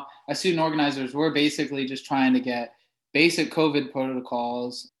 Meanwhile, as student organizers, we're basically just trying to get basic COVID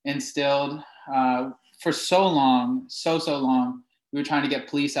protocols instilled for so long. We were trying to get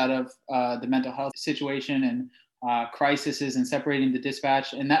police out of the mental health situation and crises and separating the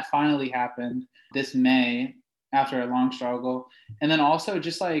dispatch. And that finally happened this May after a long struggle. And then also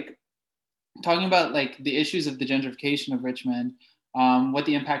just like talking about like the issues of the gentrification of Richmond, what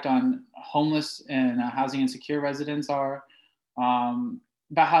the impact on homeless and housing insecure residents are,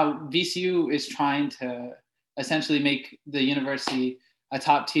 about how VCU is trying to essentially make the university a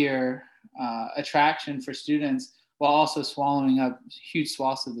top tier attraction for students, while also swallowing up huge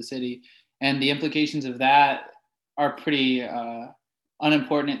swaths of the city. And the implications of that are pretty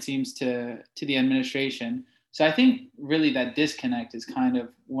unimportant, it seems, to the administration. So I think really that disconnect is kind of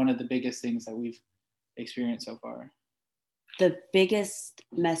one of the biggest things that we've experienced so far. The biggest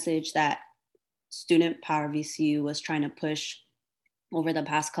message that Student Power VCU was trying to push over the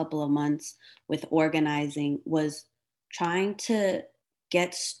past couple of months with organizing was trying to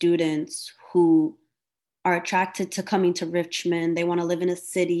get students who are attracted to coming to Richmond. They want to live in a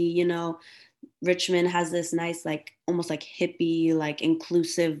city, Richmond has this nice, like almost like hippie, like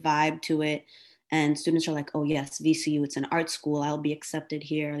inclusive vibe to it. And students are like, oh yes, VCU, it's an art school. I'll be accepted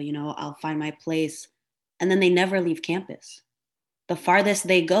here. I'll find my place. And then they never leave campus. The farthest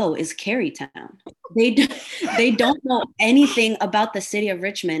they go is Carytown. They don't know anything about the city of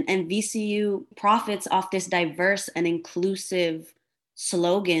Richmond. And VCU profits off this diverse and inclusive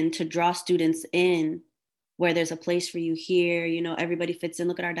slogan to draw students in, where there's a place for you here, everybody fits in,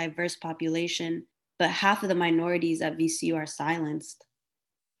 look at our diverse population. But half of the minorities at VCU are silenced.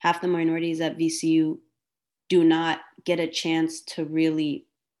 Half the minorities at VCU do not get a chance to really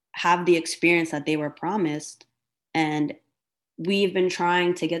have the experience that they were promised. And we've been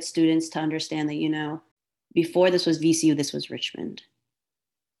trying to get students to understand that, before this was VCU, this was Richmond.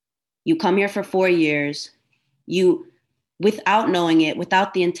 You come here for 4 years, without knowing it,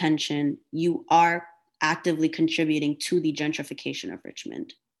 without the intention, you are actively contributing to the gentrification of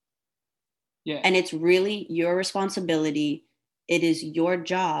Richmond. Yeah. And it's really your responsibility. It is your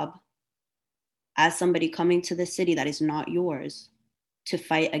job as somebody coming to the city that is not yours to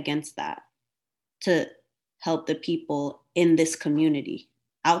fight against that, to help the people in this community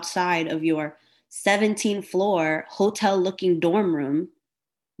outside of your 17th floor hotel looking dorm room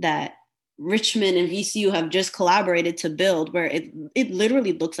that Richmond and VCU have just collaborated to build, where it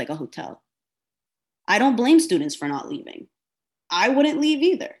literally looks like a hotel. I don't blame students for not leaving. I wouldn't leave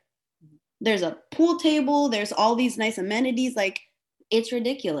either. There's a pool table, there's all these nice amenities, like it's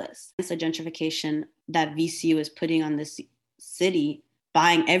ridiculous. It's a gentrification that VCU is putting on this city,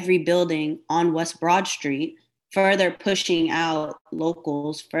 buying every building on West Broad Street, further pushing out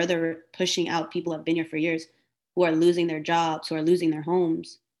locals, further pushing out people who have been here for years, who are losing their jobs, who are losing their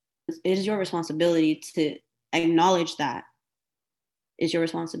homes. It is your responsibility to acknowledge that. It's your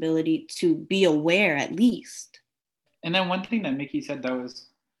responsibility to be aware, at least. And then one thing that Mickey said that was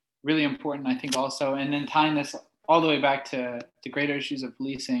really important, I think also, and then tying this all the way back to the greater issues of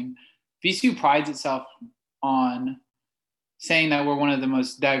policing, VCU prides itself on saying that we're one of the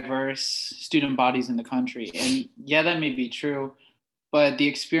most diverse student bodies in the country. And yeah, that may be true, but the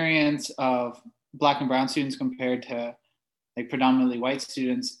experience of Black and brown students compared to like predominantly white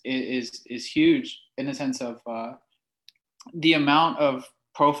students is huge in the sense of the amount of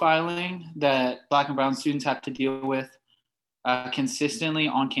profiling that Black and brown students have to deal with consistently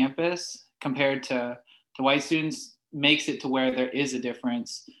on campus compared to white students makes it to where there is a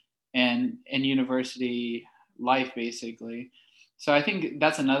difference in university life, basically. So I think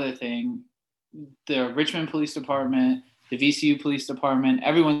that's another thing. The Richmond Police Department, the VCU Police Department,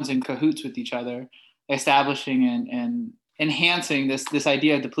 everyone's in cahoots with each other, establishing and enhancing this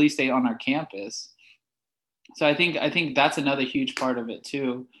idea of the police state on our campus. So I think that's another huge part of it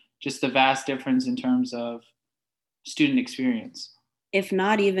too, just the vast difference in terms of student experience. If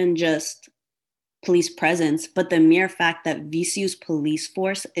not even just police presence, but the mere fact that VCU's police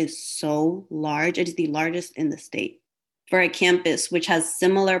force is so large, it is the largest in the state. For a campus which has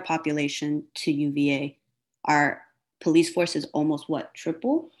similar population to UVA, our police force is almost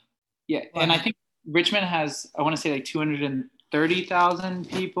triple? Yeah, and I think Richmond has, I want to say like 230,000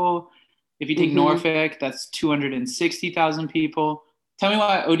 people. If you take Norfolk, that's 260,000 people. Tell me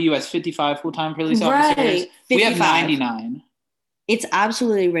why ODU has 55 full-time police officers. 55. We have 99. It's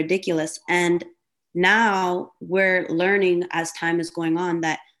absolutely ridiculous. And now we're learning as time is going on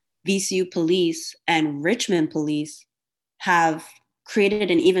that VCU police and Richmond police have created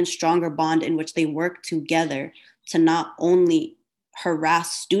an even stronger bond in which they work together to not only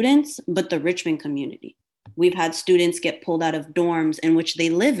harass students, but the Richmond community. We've had students get pulled out of dorms in which they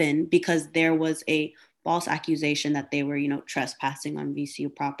live in because there was a false accusation that they were, trespassing on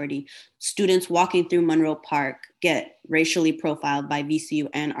VCU property. Students walking through Monroe Park get racially profiled by VCU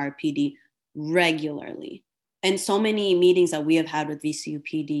and RPD regularly. And so many meetings that we have had with VCU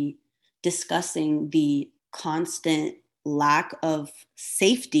PD discussing the constant lack of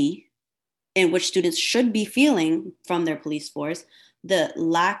safety in which students should be feeling from their police force, the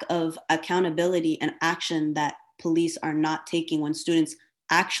lack of accountability and action that police are not taking when students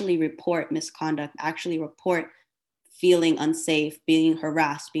actually report misconduct, actually report feeling unsafe, being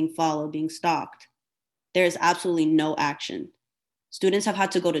harassed, being followed, being stalked. There is absolutely no action. Students have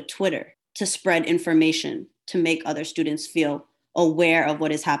had to go to Twitter to spread information to make other students feel aware of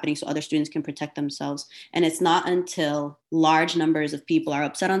what is happening so other students can protect themselves. And it's not until large numbers of people are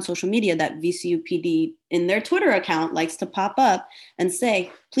upset on social media that VCU PD in their Twitter account likes to pop up and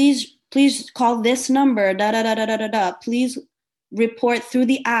say, please call this number, please report through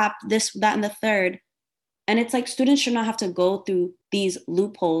the app, this, that, and the third. And it's like students should not have to go through these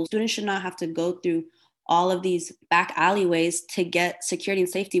loopholes. Students should not have to go through all of these back alleyways to get security and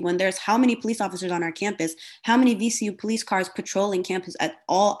safety when there's how many police officers on our campus, how many VCU police cars patrolling campus at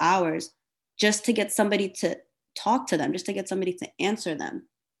all hours just to get somebody to talk to them, just to get somebody to answer them.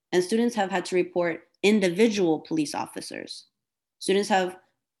 And students have had to report individual police officers. Students have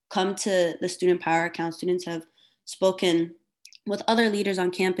come to the student power account. Students have spoken with other leaders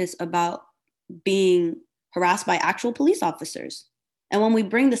on campus about being harassed by actual police officers. And when we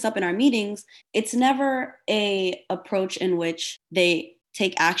bring this up in our meetings, it's never a approach in which they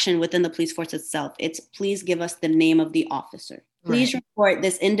take action within the police force itself. It's please give us the name of the officer. Please report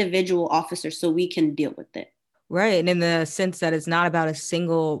this individual officer so we can deal with it. Right. And in the sense that it's not about a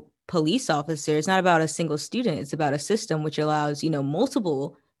single police officer, it's not about a single student, it's about a system which allows,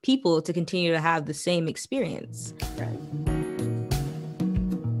 multiple people to continue to have the same experience. Right.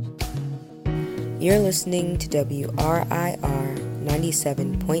 You're listening to WRIR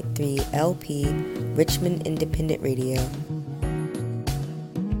 97.3 LP, Richmond Independent Radio.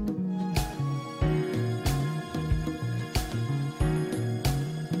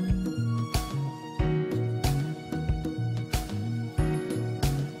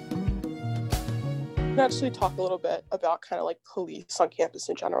 Actually talk a little bit about kind of like police on campus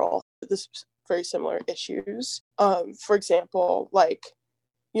in general. This very similar issues. For example,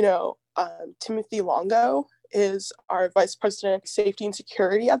 Timothy Longo is our Vice President of Safety and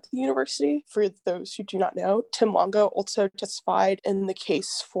Security at the university. For those who do not know, Tim Longo also testified in the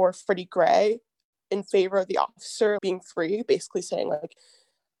case for Freddie Gray in favor of the officer being free, basically saying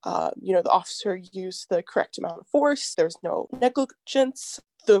the officer used the correct amount of force, there's no negligence,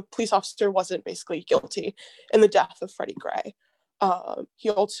 the police officer wasn't basically guilty in the death of Freddie Gray.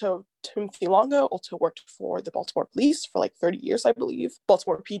 Timothy Longo also worked for the Baltimore Police for 30 years, I believe.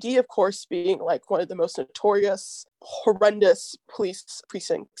 Baltimore PD, of course, being one of the most notorious, horrendous police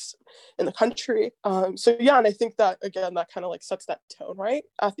precincts in the country. And I think that, again, that kind of sets that tone, right?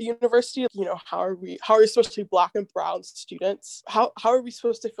 At the university, how are we supposed to be Black and brown students? How are we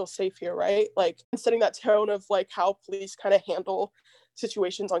supposed to feel safe here, right? Setting that tone of how police kind of handle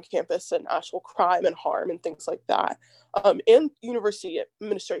situations on campus and actual crime and harm and things like that. And university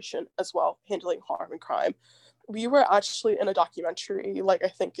administration as well, handling harm and crime. We were actually in a documentary, like I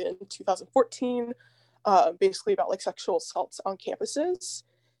think in 2014, basically about like sexual assaults on campuses.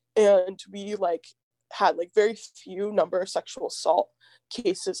 And we like had like very few number of sexual assault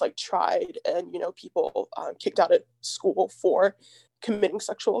cases like tried and, you know, people kicked out of school for committing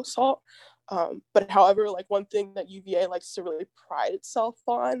sexual assault. But however, like one thing that UVA likes to really pride itself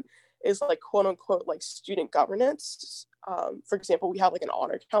on is like quote unquote like student governance. For example, we have like an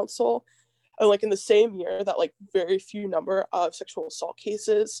honor council. And like in the same year that like very few number of sexual assault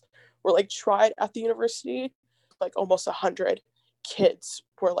cases were like tried at the university, like almost 100 kids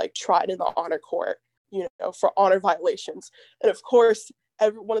were like tried in the honor court, you know, for honor violations. And of course,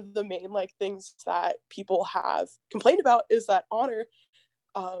 one of the main like things that people have complained about is that honor,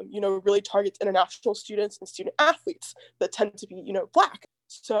 you know, really targets international students and student athletes that tend to be, you know, Black.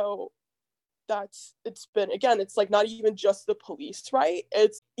 So it's been, again, it's like not even just the police, right?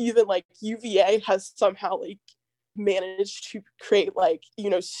 It's even like UVA has somehow like managed to create like, you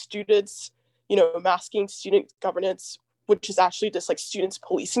know, students, you know, masking student governance, which is actually just like students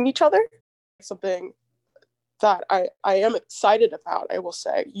policing each other. Something that I am excited about, I will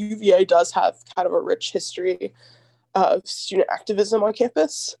say. UVA does have kind of a rich history of student activism on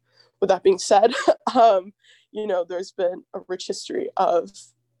campus. With that being said, you know, there's been a rich history of,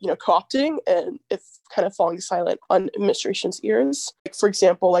 you know, co-opting and if kind of falling silent on administration's ears. Like, for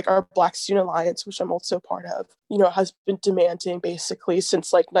example, like our Black Student Alliance, which I'm also part of, you know, has been demanding basically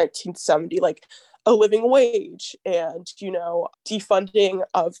since like 1970, like a living wage and, you know, defunding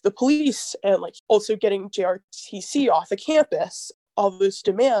of the police and like also getting JRTC off the campus, all those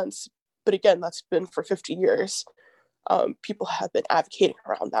demands. But again, that's been for 50 years. People have been advocating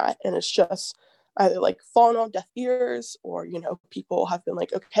around that. And it's just either like fallen on deaf ears or, you know, people have been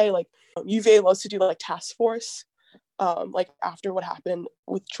like, okay, like UVA loves to do like task force. Like after what happened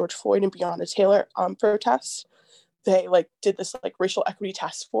with George Floyd and Breonna Taylor protests, they like did this like racial equity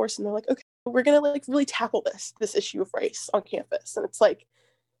task force and they're like, okay, we're gonna like really tackle this issue of race on campus. And it's like,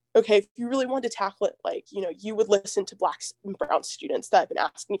 okay, if you really wanted to tackle it, like, you know, you would listen to Black and brown students that have been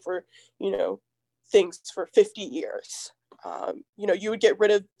asking for, you know, things for 50 years. You know, you would get rid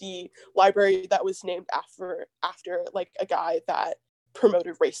of the library that was named after like a guy that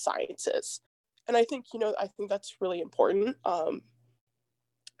promoted race sciences. And I think, you know, I think that's really important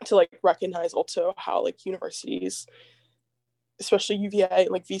to like recognize also how like universities, especially UVA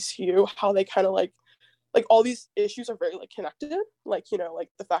and like VCU, how they kind of like all these issues are very like connected. Like, you know, like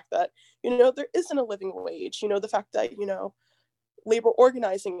the fact that, you know, there isn't a living wage, you know, the fact that, you know, labor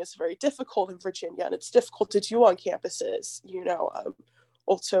organizing is very difficult in Virginia and it's difficult to do on campuses, you know.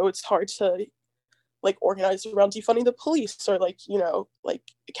 Also, it's hard to like organize around defunding the police or like, you know, like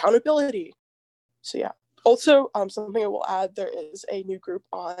accountability. So yeah. Also, something I will add, there is a new group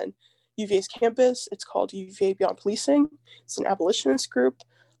on UVA's campus. It's called UVA Beyond Policing. It's an abolitionist group.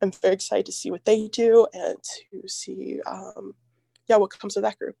 I'm very excited to see what they do and to see, what comes of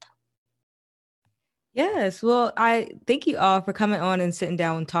that group. Yes, well, I thank you all for coming on and sitting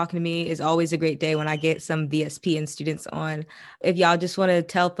down and talking to me. It's always a great day when I get some VSP and students on. If y'all just want to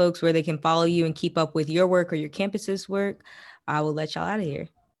tell folks where they can follow you and keep up with your work or your campus's work, I will let y'all out of here.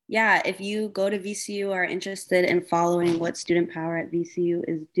 Yeah, if you go to VCU or are interested in following what Student Power at VCU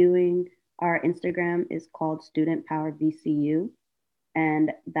is doing, our Instagram is called Student Power VCU,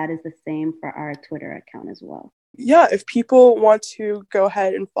 and that is the same for our Twitter account as well. Yeah, if people want to go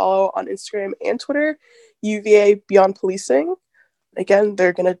ahead and follow on Instagram and Twitter, UVA Beyond Policing. Again,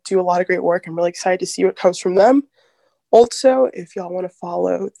 they're going to do a lot of great work. I'm really excited to see what comes from them. Also, if y'all want to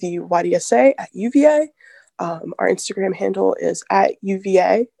follow the YDSA at UVA, our Instagram handle is at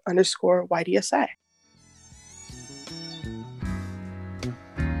UVA_YDSA.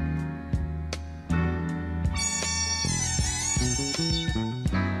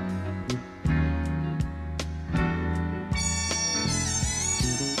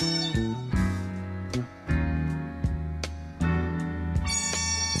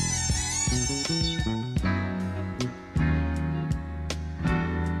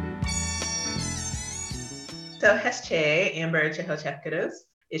 So Hesche Amber Chehochefkados,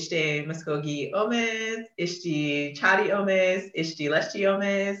 Ishte Muskogee Omes, Ishti Chadi Omes, Ishti Leshti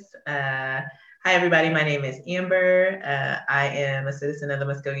Omes. Hi everybody, my name is Amber. I am a citizen of the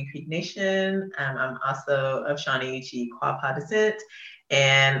Muskogee Creek Nation. I'm also of Shawnee Quapaw descent,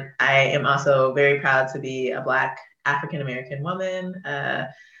 and I am also very proud to be a Black African-American woman.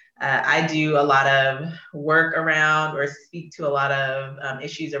 I do a lot of work around or speak to a lot of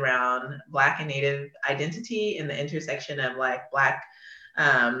issues around Black and Native identity in the intersection of like Black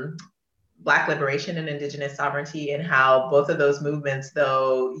liberation and Indigenous sovereignty, and how both of those movements,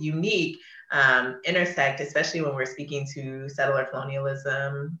 though unique, intersect, especially when we're speaking to settler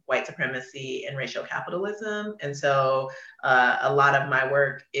colonialism, white supremacy, and racial capitalism. And so a lot of my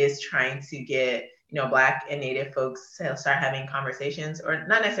work is trying to get Black and Native folks to start having conversations, or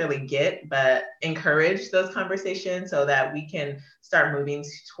not necessarily get, but encourage those conversations so that we can start moving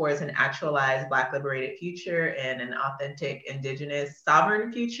towards an actualized Black liberated future and an authentic Indigenous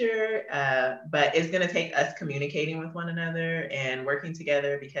sovereign future. But it's going to take us communicating with one another and working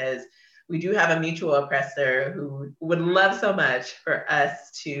together, because we do have a mutual oppressor who would love so much for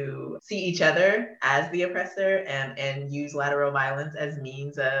us to see each other as the oppressor and use lateral violence as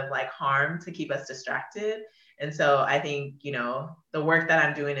means of like harm to keep us distracted. And so I think, the work that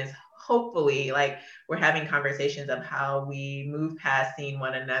I'm doing is hopefully like we're having conversations of how we move past seeing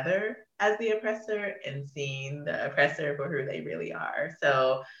one another as the oppressor and seeing the oppressor for who they really are.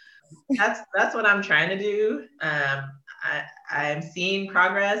 So that's what I'm trying to do. I'm seeing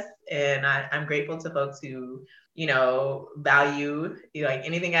progress, and I'm grateful to folks who, value like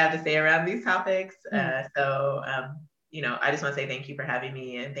anything I have to say around these topics. I just want to say thank you for having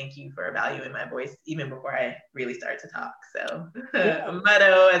me, and thank you for valuing my voice even before I really start to talk. So,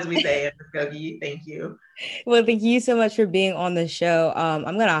 Mado, as we say in Muskogee, thank you. Well, thank you so much for being on the show. I'm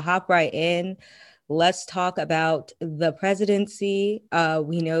gonna hop right in. Let's talk about the presidency.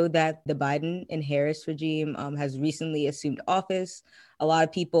 We know that the Biden and Harris regime has recently assumed office. A lot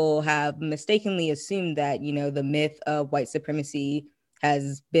of people have mistakenly assumed that, the myth of white supremacy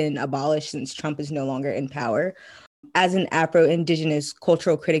has been abolished since Trump is no longer in power. As an Afro-Indigenous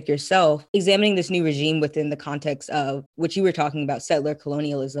cultural critic yourself, examining this new regime within the context of what you were talking about, settler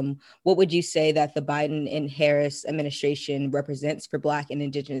colonialism, what would you say that the Biden and Harris administration represents for Black and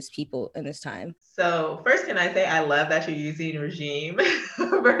Indigenous people in this time? So first, can I say I love that you're using regime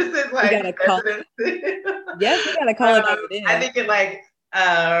versus like presidency. Yes, we gotta call it as it is.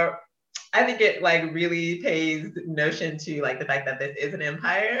 I think it like really pays notion to like the fact that this is an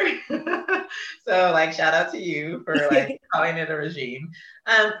empire. So like shout out to you for like calling it a regime.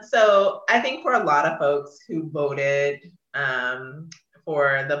 So I think for a lot of folks who voted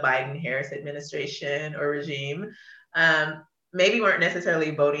for the Biden-Harris administration or regime, maybe weren't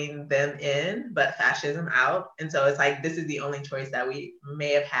necessarily voting them in, but fascism out. And so it's like, this is the only choice that we may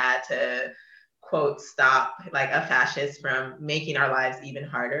have had to, quote, stop like a fascist from making our lives even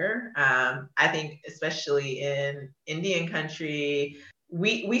harder. I think especially in Indian country,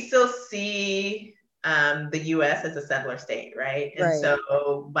 we still see the US as a settler state, right? And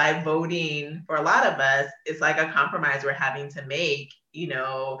so by voting for a lot of us, it's like a compromise we're having to make,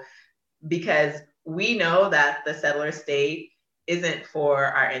 because we know that the settler state isn't for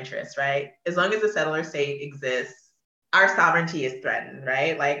our interests, right? As long as the settler state exists, our sovereignty is threatened,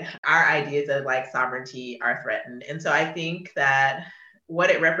 right? Like our ideas of like sovereignty are threatened. And so I think that what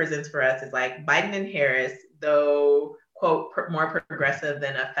it represents for us is like Biden and Harris, though, quote, more progressive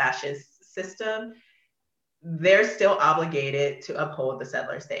than a fascist system, they're still obligated to uphold the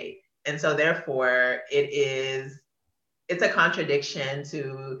settler state. And so therefore it's a contradiction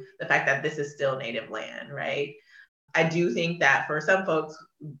to the fact that this is still native land, right? I do think that for some folks,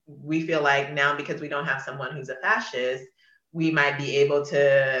 we feel like now because we don't have someone who's a fascist, we might be able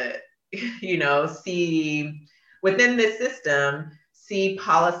to, see within this system, see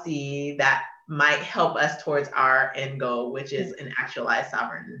policy that might help us towards our end goal, which is an actualized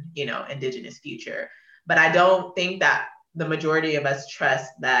sovereign, Indigenous future. But I don't think that the majority of us trust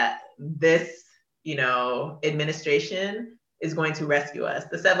that this, administration is going to rescue us.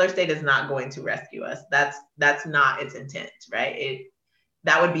 The settler state is not going to rescue us. That's not its intent, right?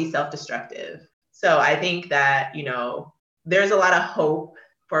 That would be self-destructive. So I think that, there's a lot of hope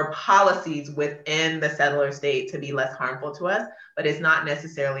for policies within the settler state to be less harmful to us, but it's not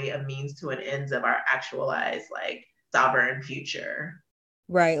necessarily a means to an ends of our actualized like sovereign future.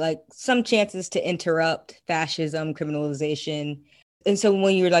 Right, like some chances to interrupt fascism, criminalization. And so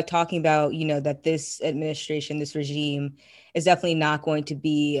when you're like talking about, that this administration, this regime is definitely not going to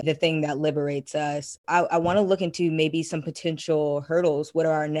be the thing that liberates us, I want to look into maybe some potential hurdles. What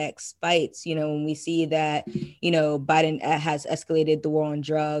are our next fights? When we see that, Biden has escalated the war on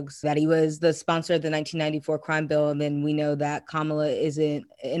drugs, that he was the sponsor of the 1994 crime bill. And then we know that Kamala isn't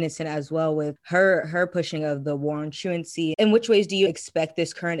innocent as well with her pushing of the war on truancy. In which ways do you expect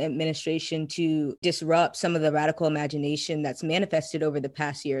this current administration to disrupt some of the radical imagination that's manifested over the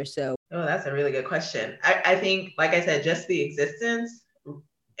past year or so? Oh, that's a really good question. I think, like I said, just the existence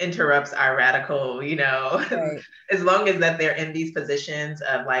interrupts our radical, right. As long as that they're in these positions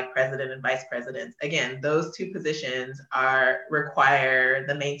of like president and vice presidents. Again, those two positions require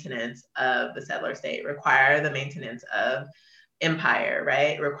the maintenance of the settler state, require the maintenance of empire,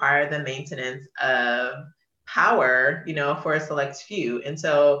 right, require the maintenance of power, for a select few. And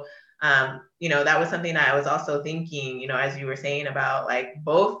so, that was something that I was also thinking, as you were saying about like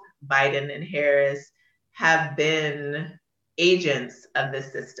both Biden and Harris have been agents of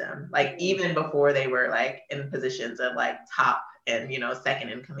this system, like even before they were like in positions of like top and, second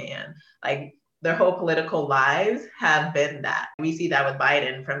in command, like their whole political lives have been that. We see that with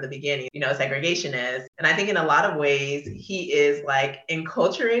Biden from the beginning, segregationist. And I think in a lot of ways, he is like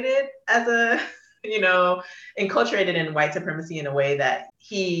enculturated as a, enculturated in white supremacy in a way that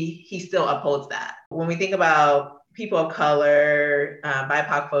he still upholds that. When we think about people of color,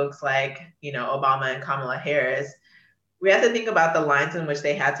 BIPOC folks like, Obama and Kamala Harris, we have to think about the lines in which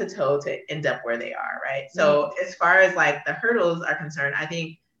they had to toe to end up where they are, right? So as far as like the hurdles are concerned, I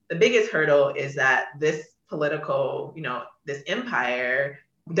think the biggest hurdle is that this political, this empire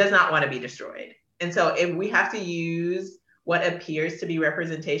does not want to be destroyed. And so if we have to use what appears to be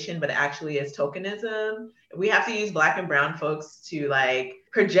representation, but actually is tokenism, we have to use Black and brown folks to like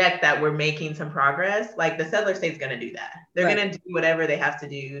project that we're making some progress. Like the settler state's going to do that. They're right. Going to do whatever they have to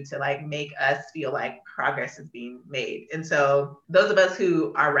do to like make us feel like progress is being made. And so those of us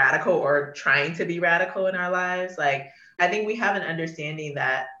who are radical or trying to be radical in our lives, like I think we have an understanding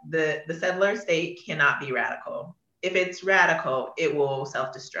that the settler state cannot be radical. If it's radical, it will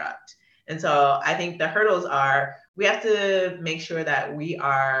self-destruct. And so I think the hurdles are, we have to make sure that we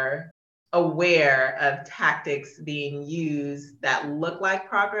are aware of tactics being used that look like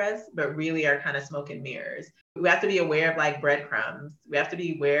progress, but really are kind of smoke and mirrors. We have to be aware of like breadcrumbs. We have to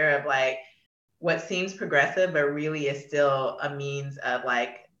be aware of like what seems progressive, but really is still a means of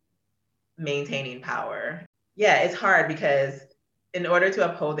like maintaining power. Yeah, it's hard because in order to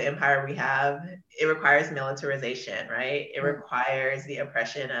uphold the empire we have, it requires militarization, right? It requires the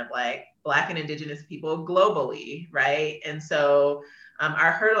oppression of like Black and Indigenous people globally, right? And so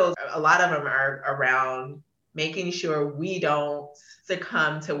our hurdles, a lot of them are around making sure we don't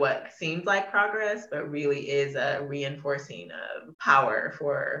succumb to what seems like progress, but really is a reinforcing of power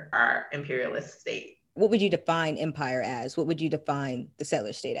for our imperialist state. What would you define empire as? What would you define the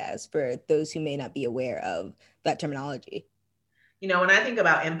settler state as for those who may not be aware of that terminology? When I think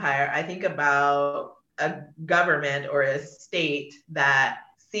about empire, I think about a government or a state that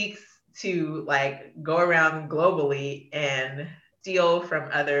seeks to like go around globally and steal from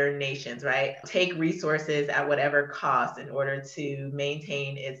other nations, right? Take resources at whatever cost in order to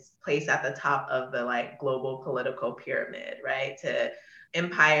maintain its place at the top of the like global political pyramid, right?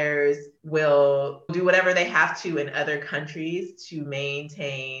 Empires will do whatever they have to in other countries to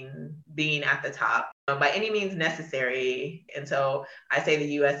maintain being at the top by any means necessary. And so I say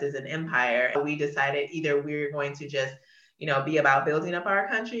the US is an empire. We decided either we're going to just be about building up our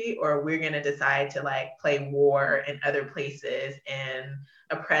country, or we're going to decide to like play war in other places and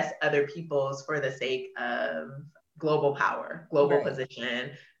oppress other peoples for the sake of global power, global position,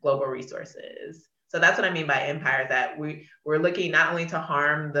 global resources. So that's what I mean by empire, that we're looking not only to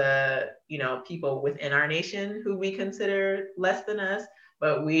harm the, people within our nation who we consider less than us,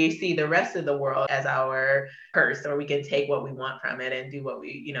 but we see the rest of the world as our curse, or we can take what we want from it and do what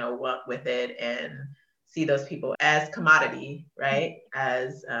we, want with it, and see those people as commodity, right?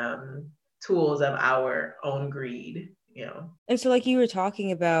 As tools of our own greed. And so like you were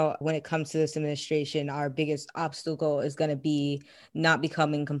talking about, when it comes to this administration, our biggest obstacle is going to be not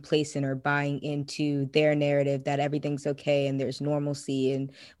becoming complacent or buying into their narrative that everything's okay and there's normalcy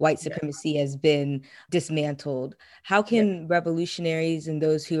and white supremacy has been dismantled. How can revolutionaries and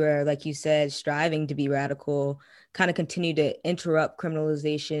those who are, like you said, striving to be radical kind of continue to interrupt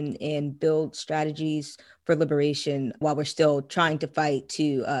criminalization and build strategies for liberation while we're still trying to fight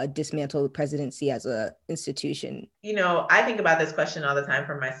to dismantle the presidency as an institution? I think about this question all the time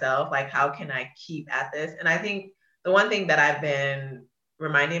for myself, like how can I keep at this? And I think the one thing that I've been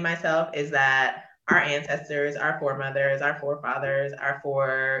reminding myself is that our ancestors, our foremothers, our forefathers, our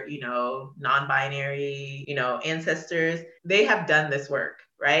non-binary, ancestors, they have done this work,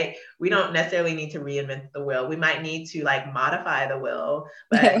 right? We don't necessarily need to reinvent the wheel. We might need to like modify the wheel,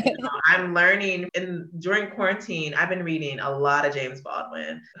 but I'm learning during quarantine, I've been reading a lot of James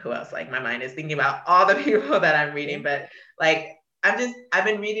Baldwin. Who else? Like my mind is thinking about all the people that I'm reading, but like I've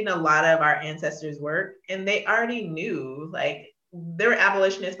been reading a lot of our ancestors' work, and they already knew, like, they were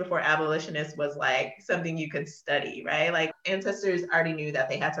abolitionists before abolitionists was like something you could study, right? Like ancestors already knew that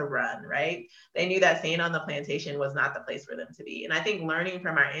they had to run, right? They knew that staying on the plantation was not the place for them to be. And I think learning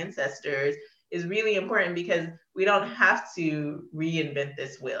from our ancestors is really important because we don't have to reinvent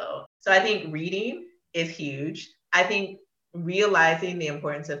this wheel. So I think reading is huge. I think realizing the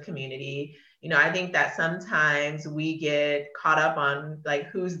importance of community I think that sometimes we get caught up on like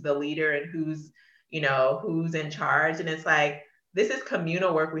who's the leader and who's in charge. And it's like, this is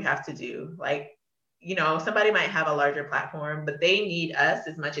communal work we have to do. Like, somebody might have a larger platform, but they need us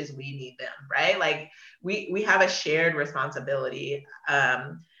as much as we need them, right? Like we have a shared responsibility.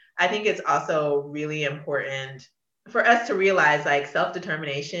 I think it's also really important for us to realize like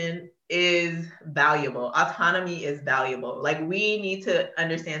self-determination is valuable. Autonomy is valuable. Like we need to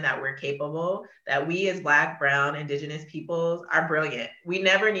understand that we're capable, that we as Black, Brown, Indigenous peoples are brilliant. We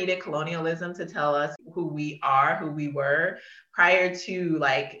never needed colonialism to tell us who we are, who we were. Prior to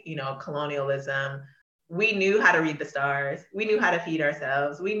like, colonialism, we knew how to read the stars. We knew how to feed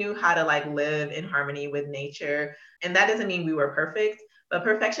ourselves. We knew how to like live in harmony with nature. And that doesn't mean we were perfect, but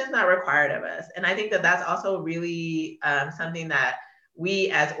perfection is not required of us. And I think that that's also really something that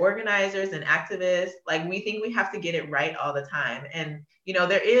we as organizers and activists, like we think we have to get it right all the time. And,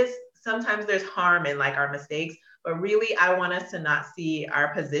 sometimes there's harm in like our mistakes, but really I want us to not see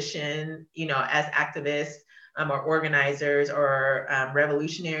our position, as activists or organizers or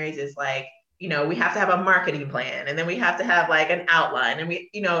revolutionaries is like, we have to have a marketing plan and then we have to have like an outline and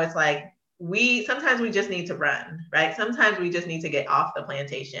it's like, sometimes we just need to run, right? Sometimes we just need to get off the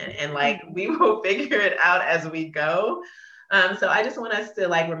plantation and like, we will figure it out as we go. So I just want us to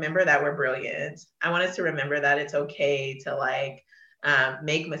like, remember that we're brilliant. I want us to remember that it's okay to like,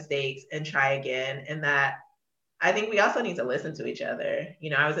 make mistakes and try again. And that I think we also need to listen to each other.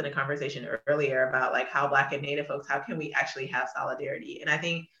 I was in a conversation earlier about like how Black and Native folks, how can we actually have solidarity? And I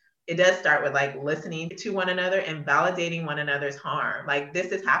think it does start with like listening to one another and validating one another's harm. Like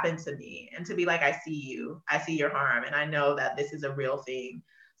this has happened to me, and to be like, I see your harm, and I know that this is a real thing.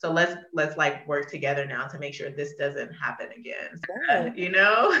 So let's like work together now to make sure this doesn't happen again.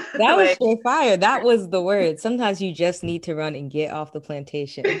 That was straight fire. That was the word. Sometimes you just need to run and get off the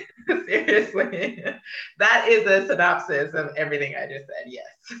plantation. Seriously, that is a synopsis of everything I just said.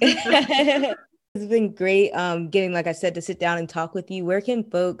 Yes. It's been great getting, like I said, to sit down and talk with you. Where can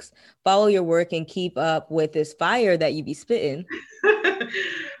folks follow your work and keep up with this fire that you be spitting?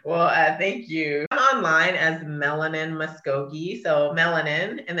 Well, thank you. I'm online as Melanin Muskogee. So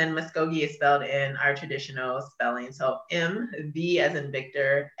Melanin, and then Muskogee is spelled in our traditional spelling. So M-V as in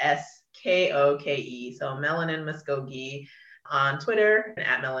Victor, S-K-O-K-E. So Melanin Muskogee on Twitter and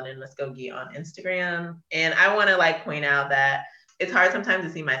at Melanin Muskogee on Instagram. And I want to like point out that it's hard sometimes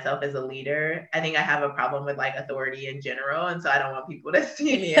to see myself as a leader. I think I have a problem with like authority in general. And so I don't want people to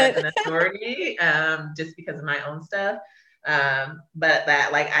see me as an authority just because of my own stuff. But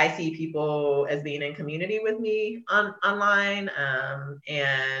that like I see people as being in community with me online.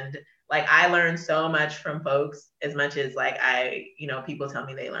 And like I learn so much from folks as much as like people tell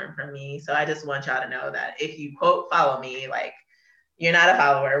me they learn from me. So I just want y'all to know that if you quote follow me, like you're not a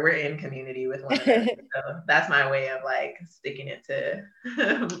follower, we're in community with one another. So that's my way of like sticking it to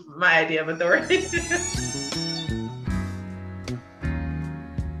my idea of authority.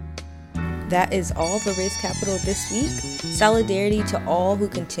 That is all for Race Capital this week. Solidarity to all who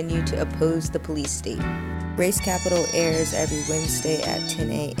continue to oppose the police state. Race Capital airs every Wednesday at 10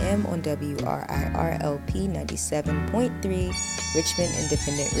 a.m. on WRIR-LP 97.3, Richmond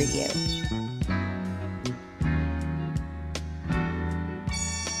Independent Radio.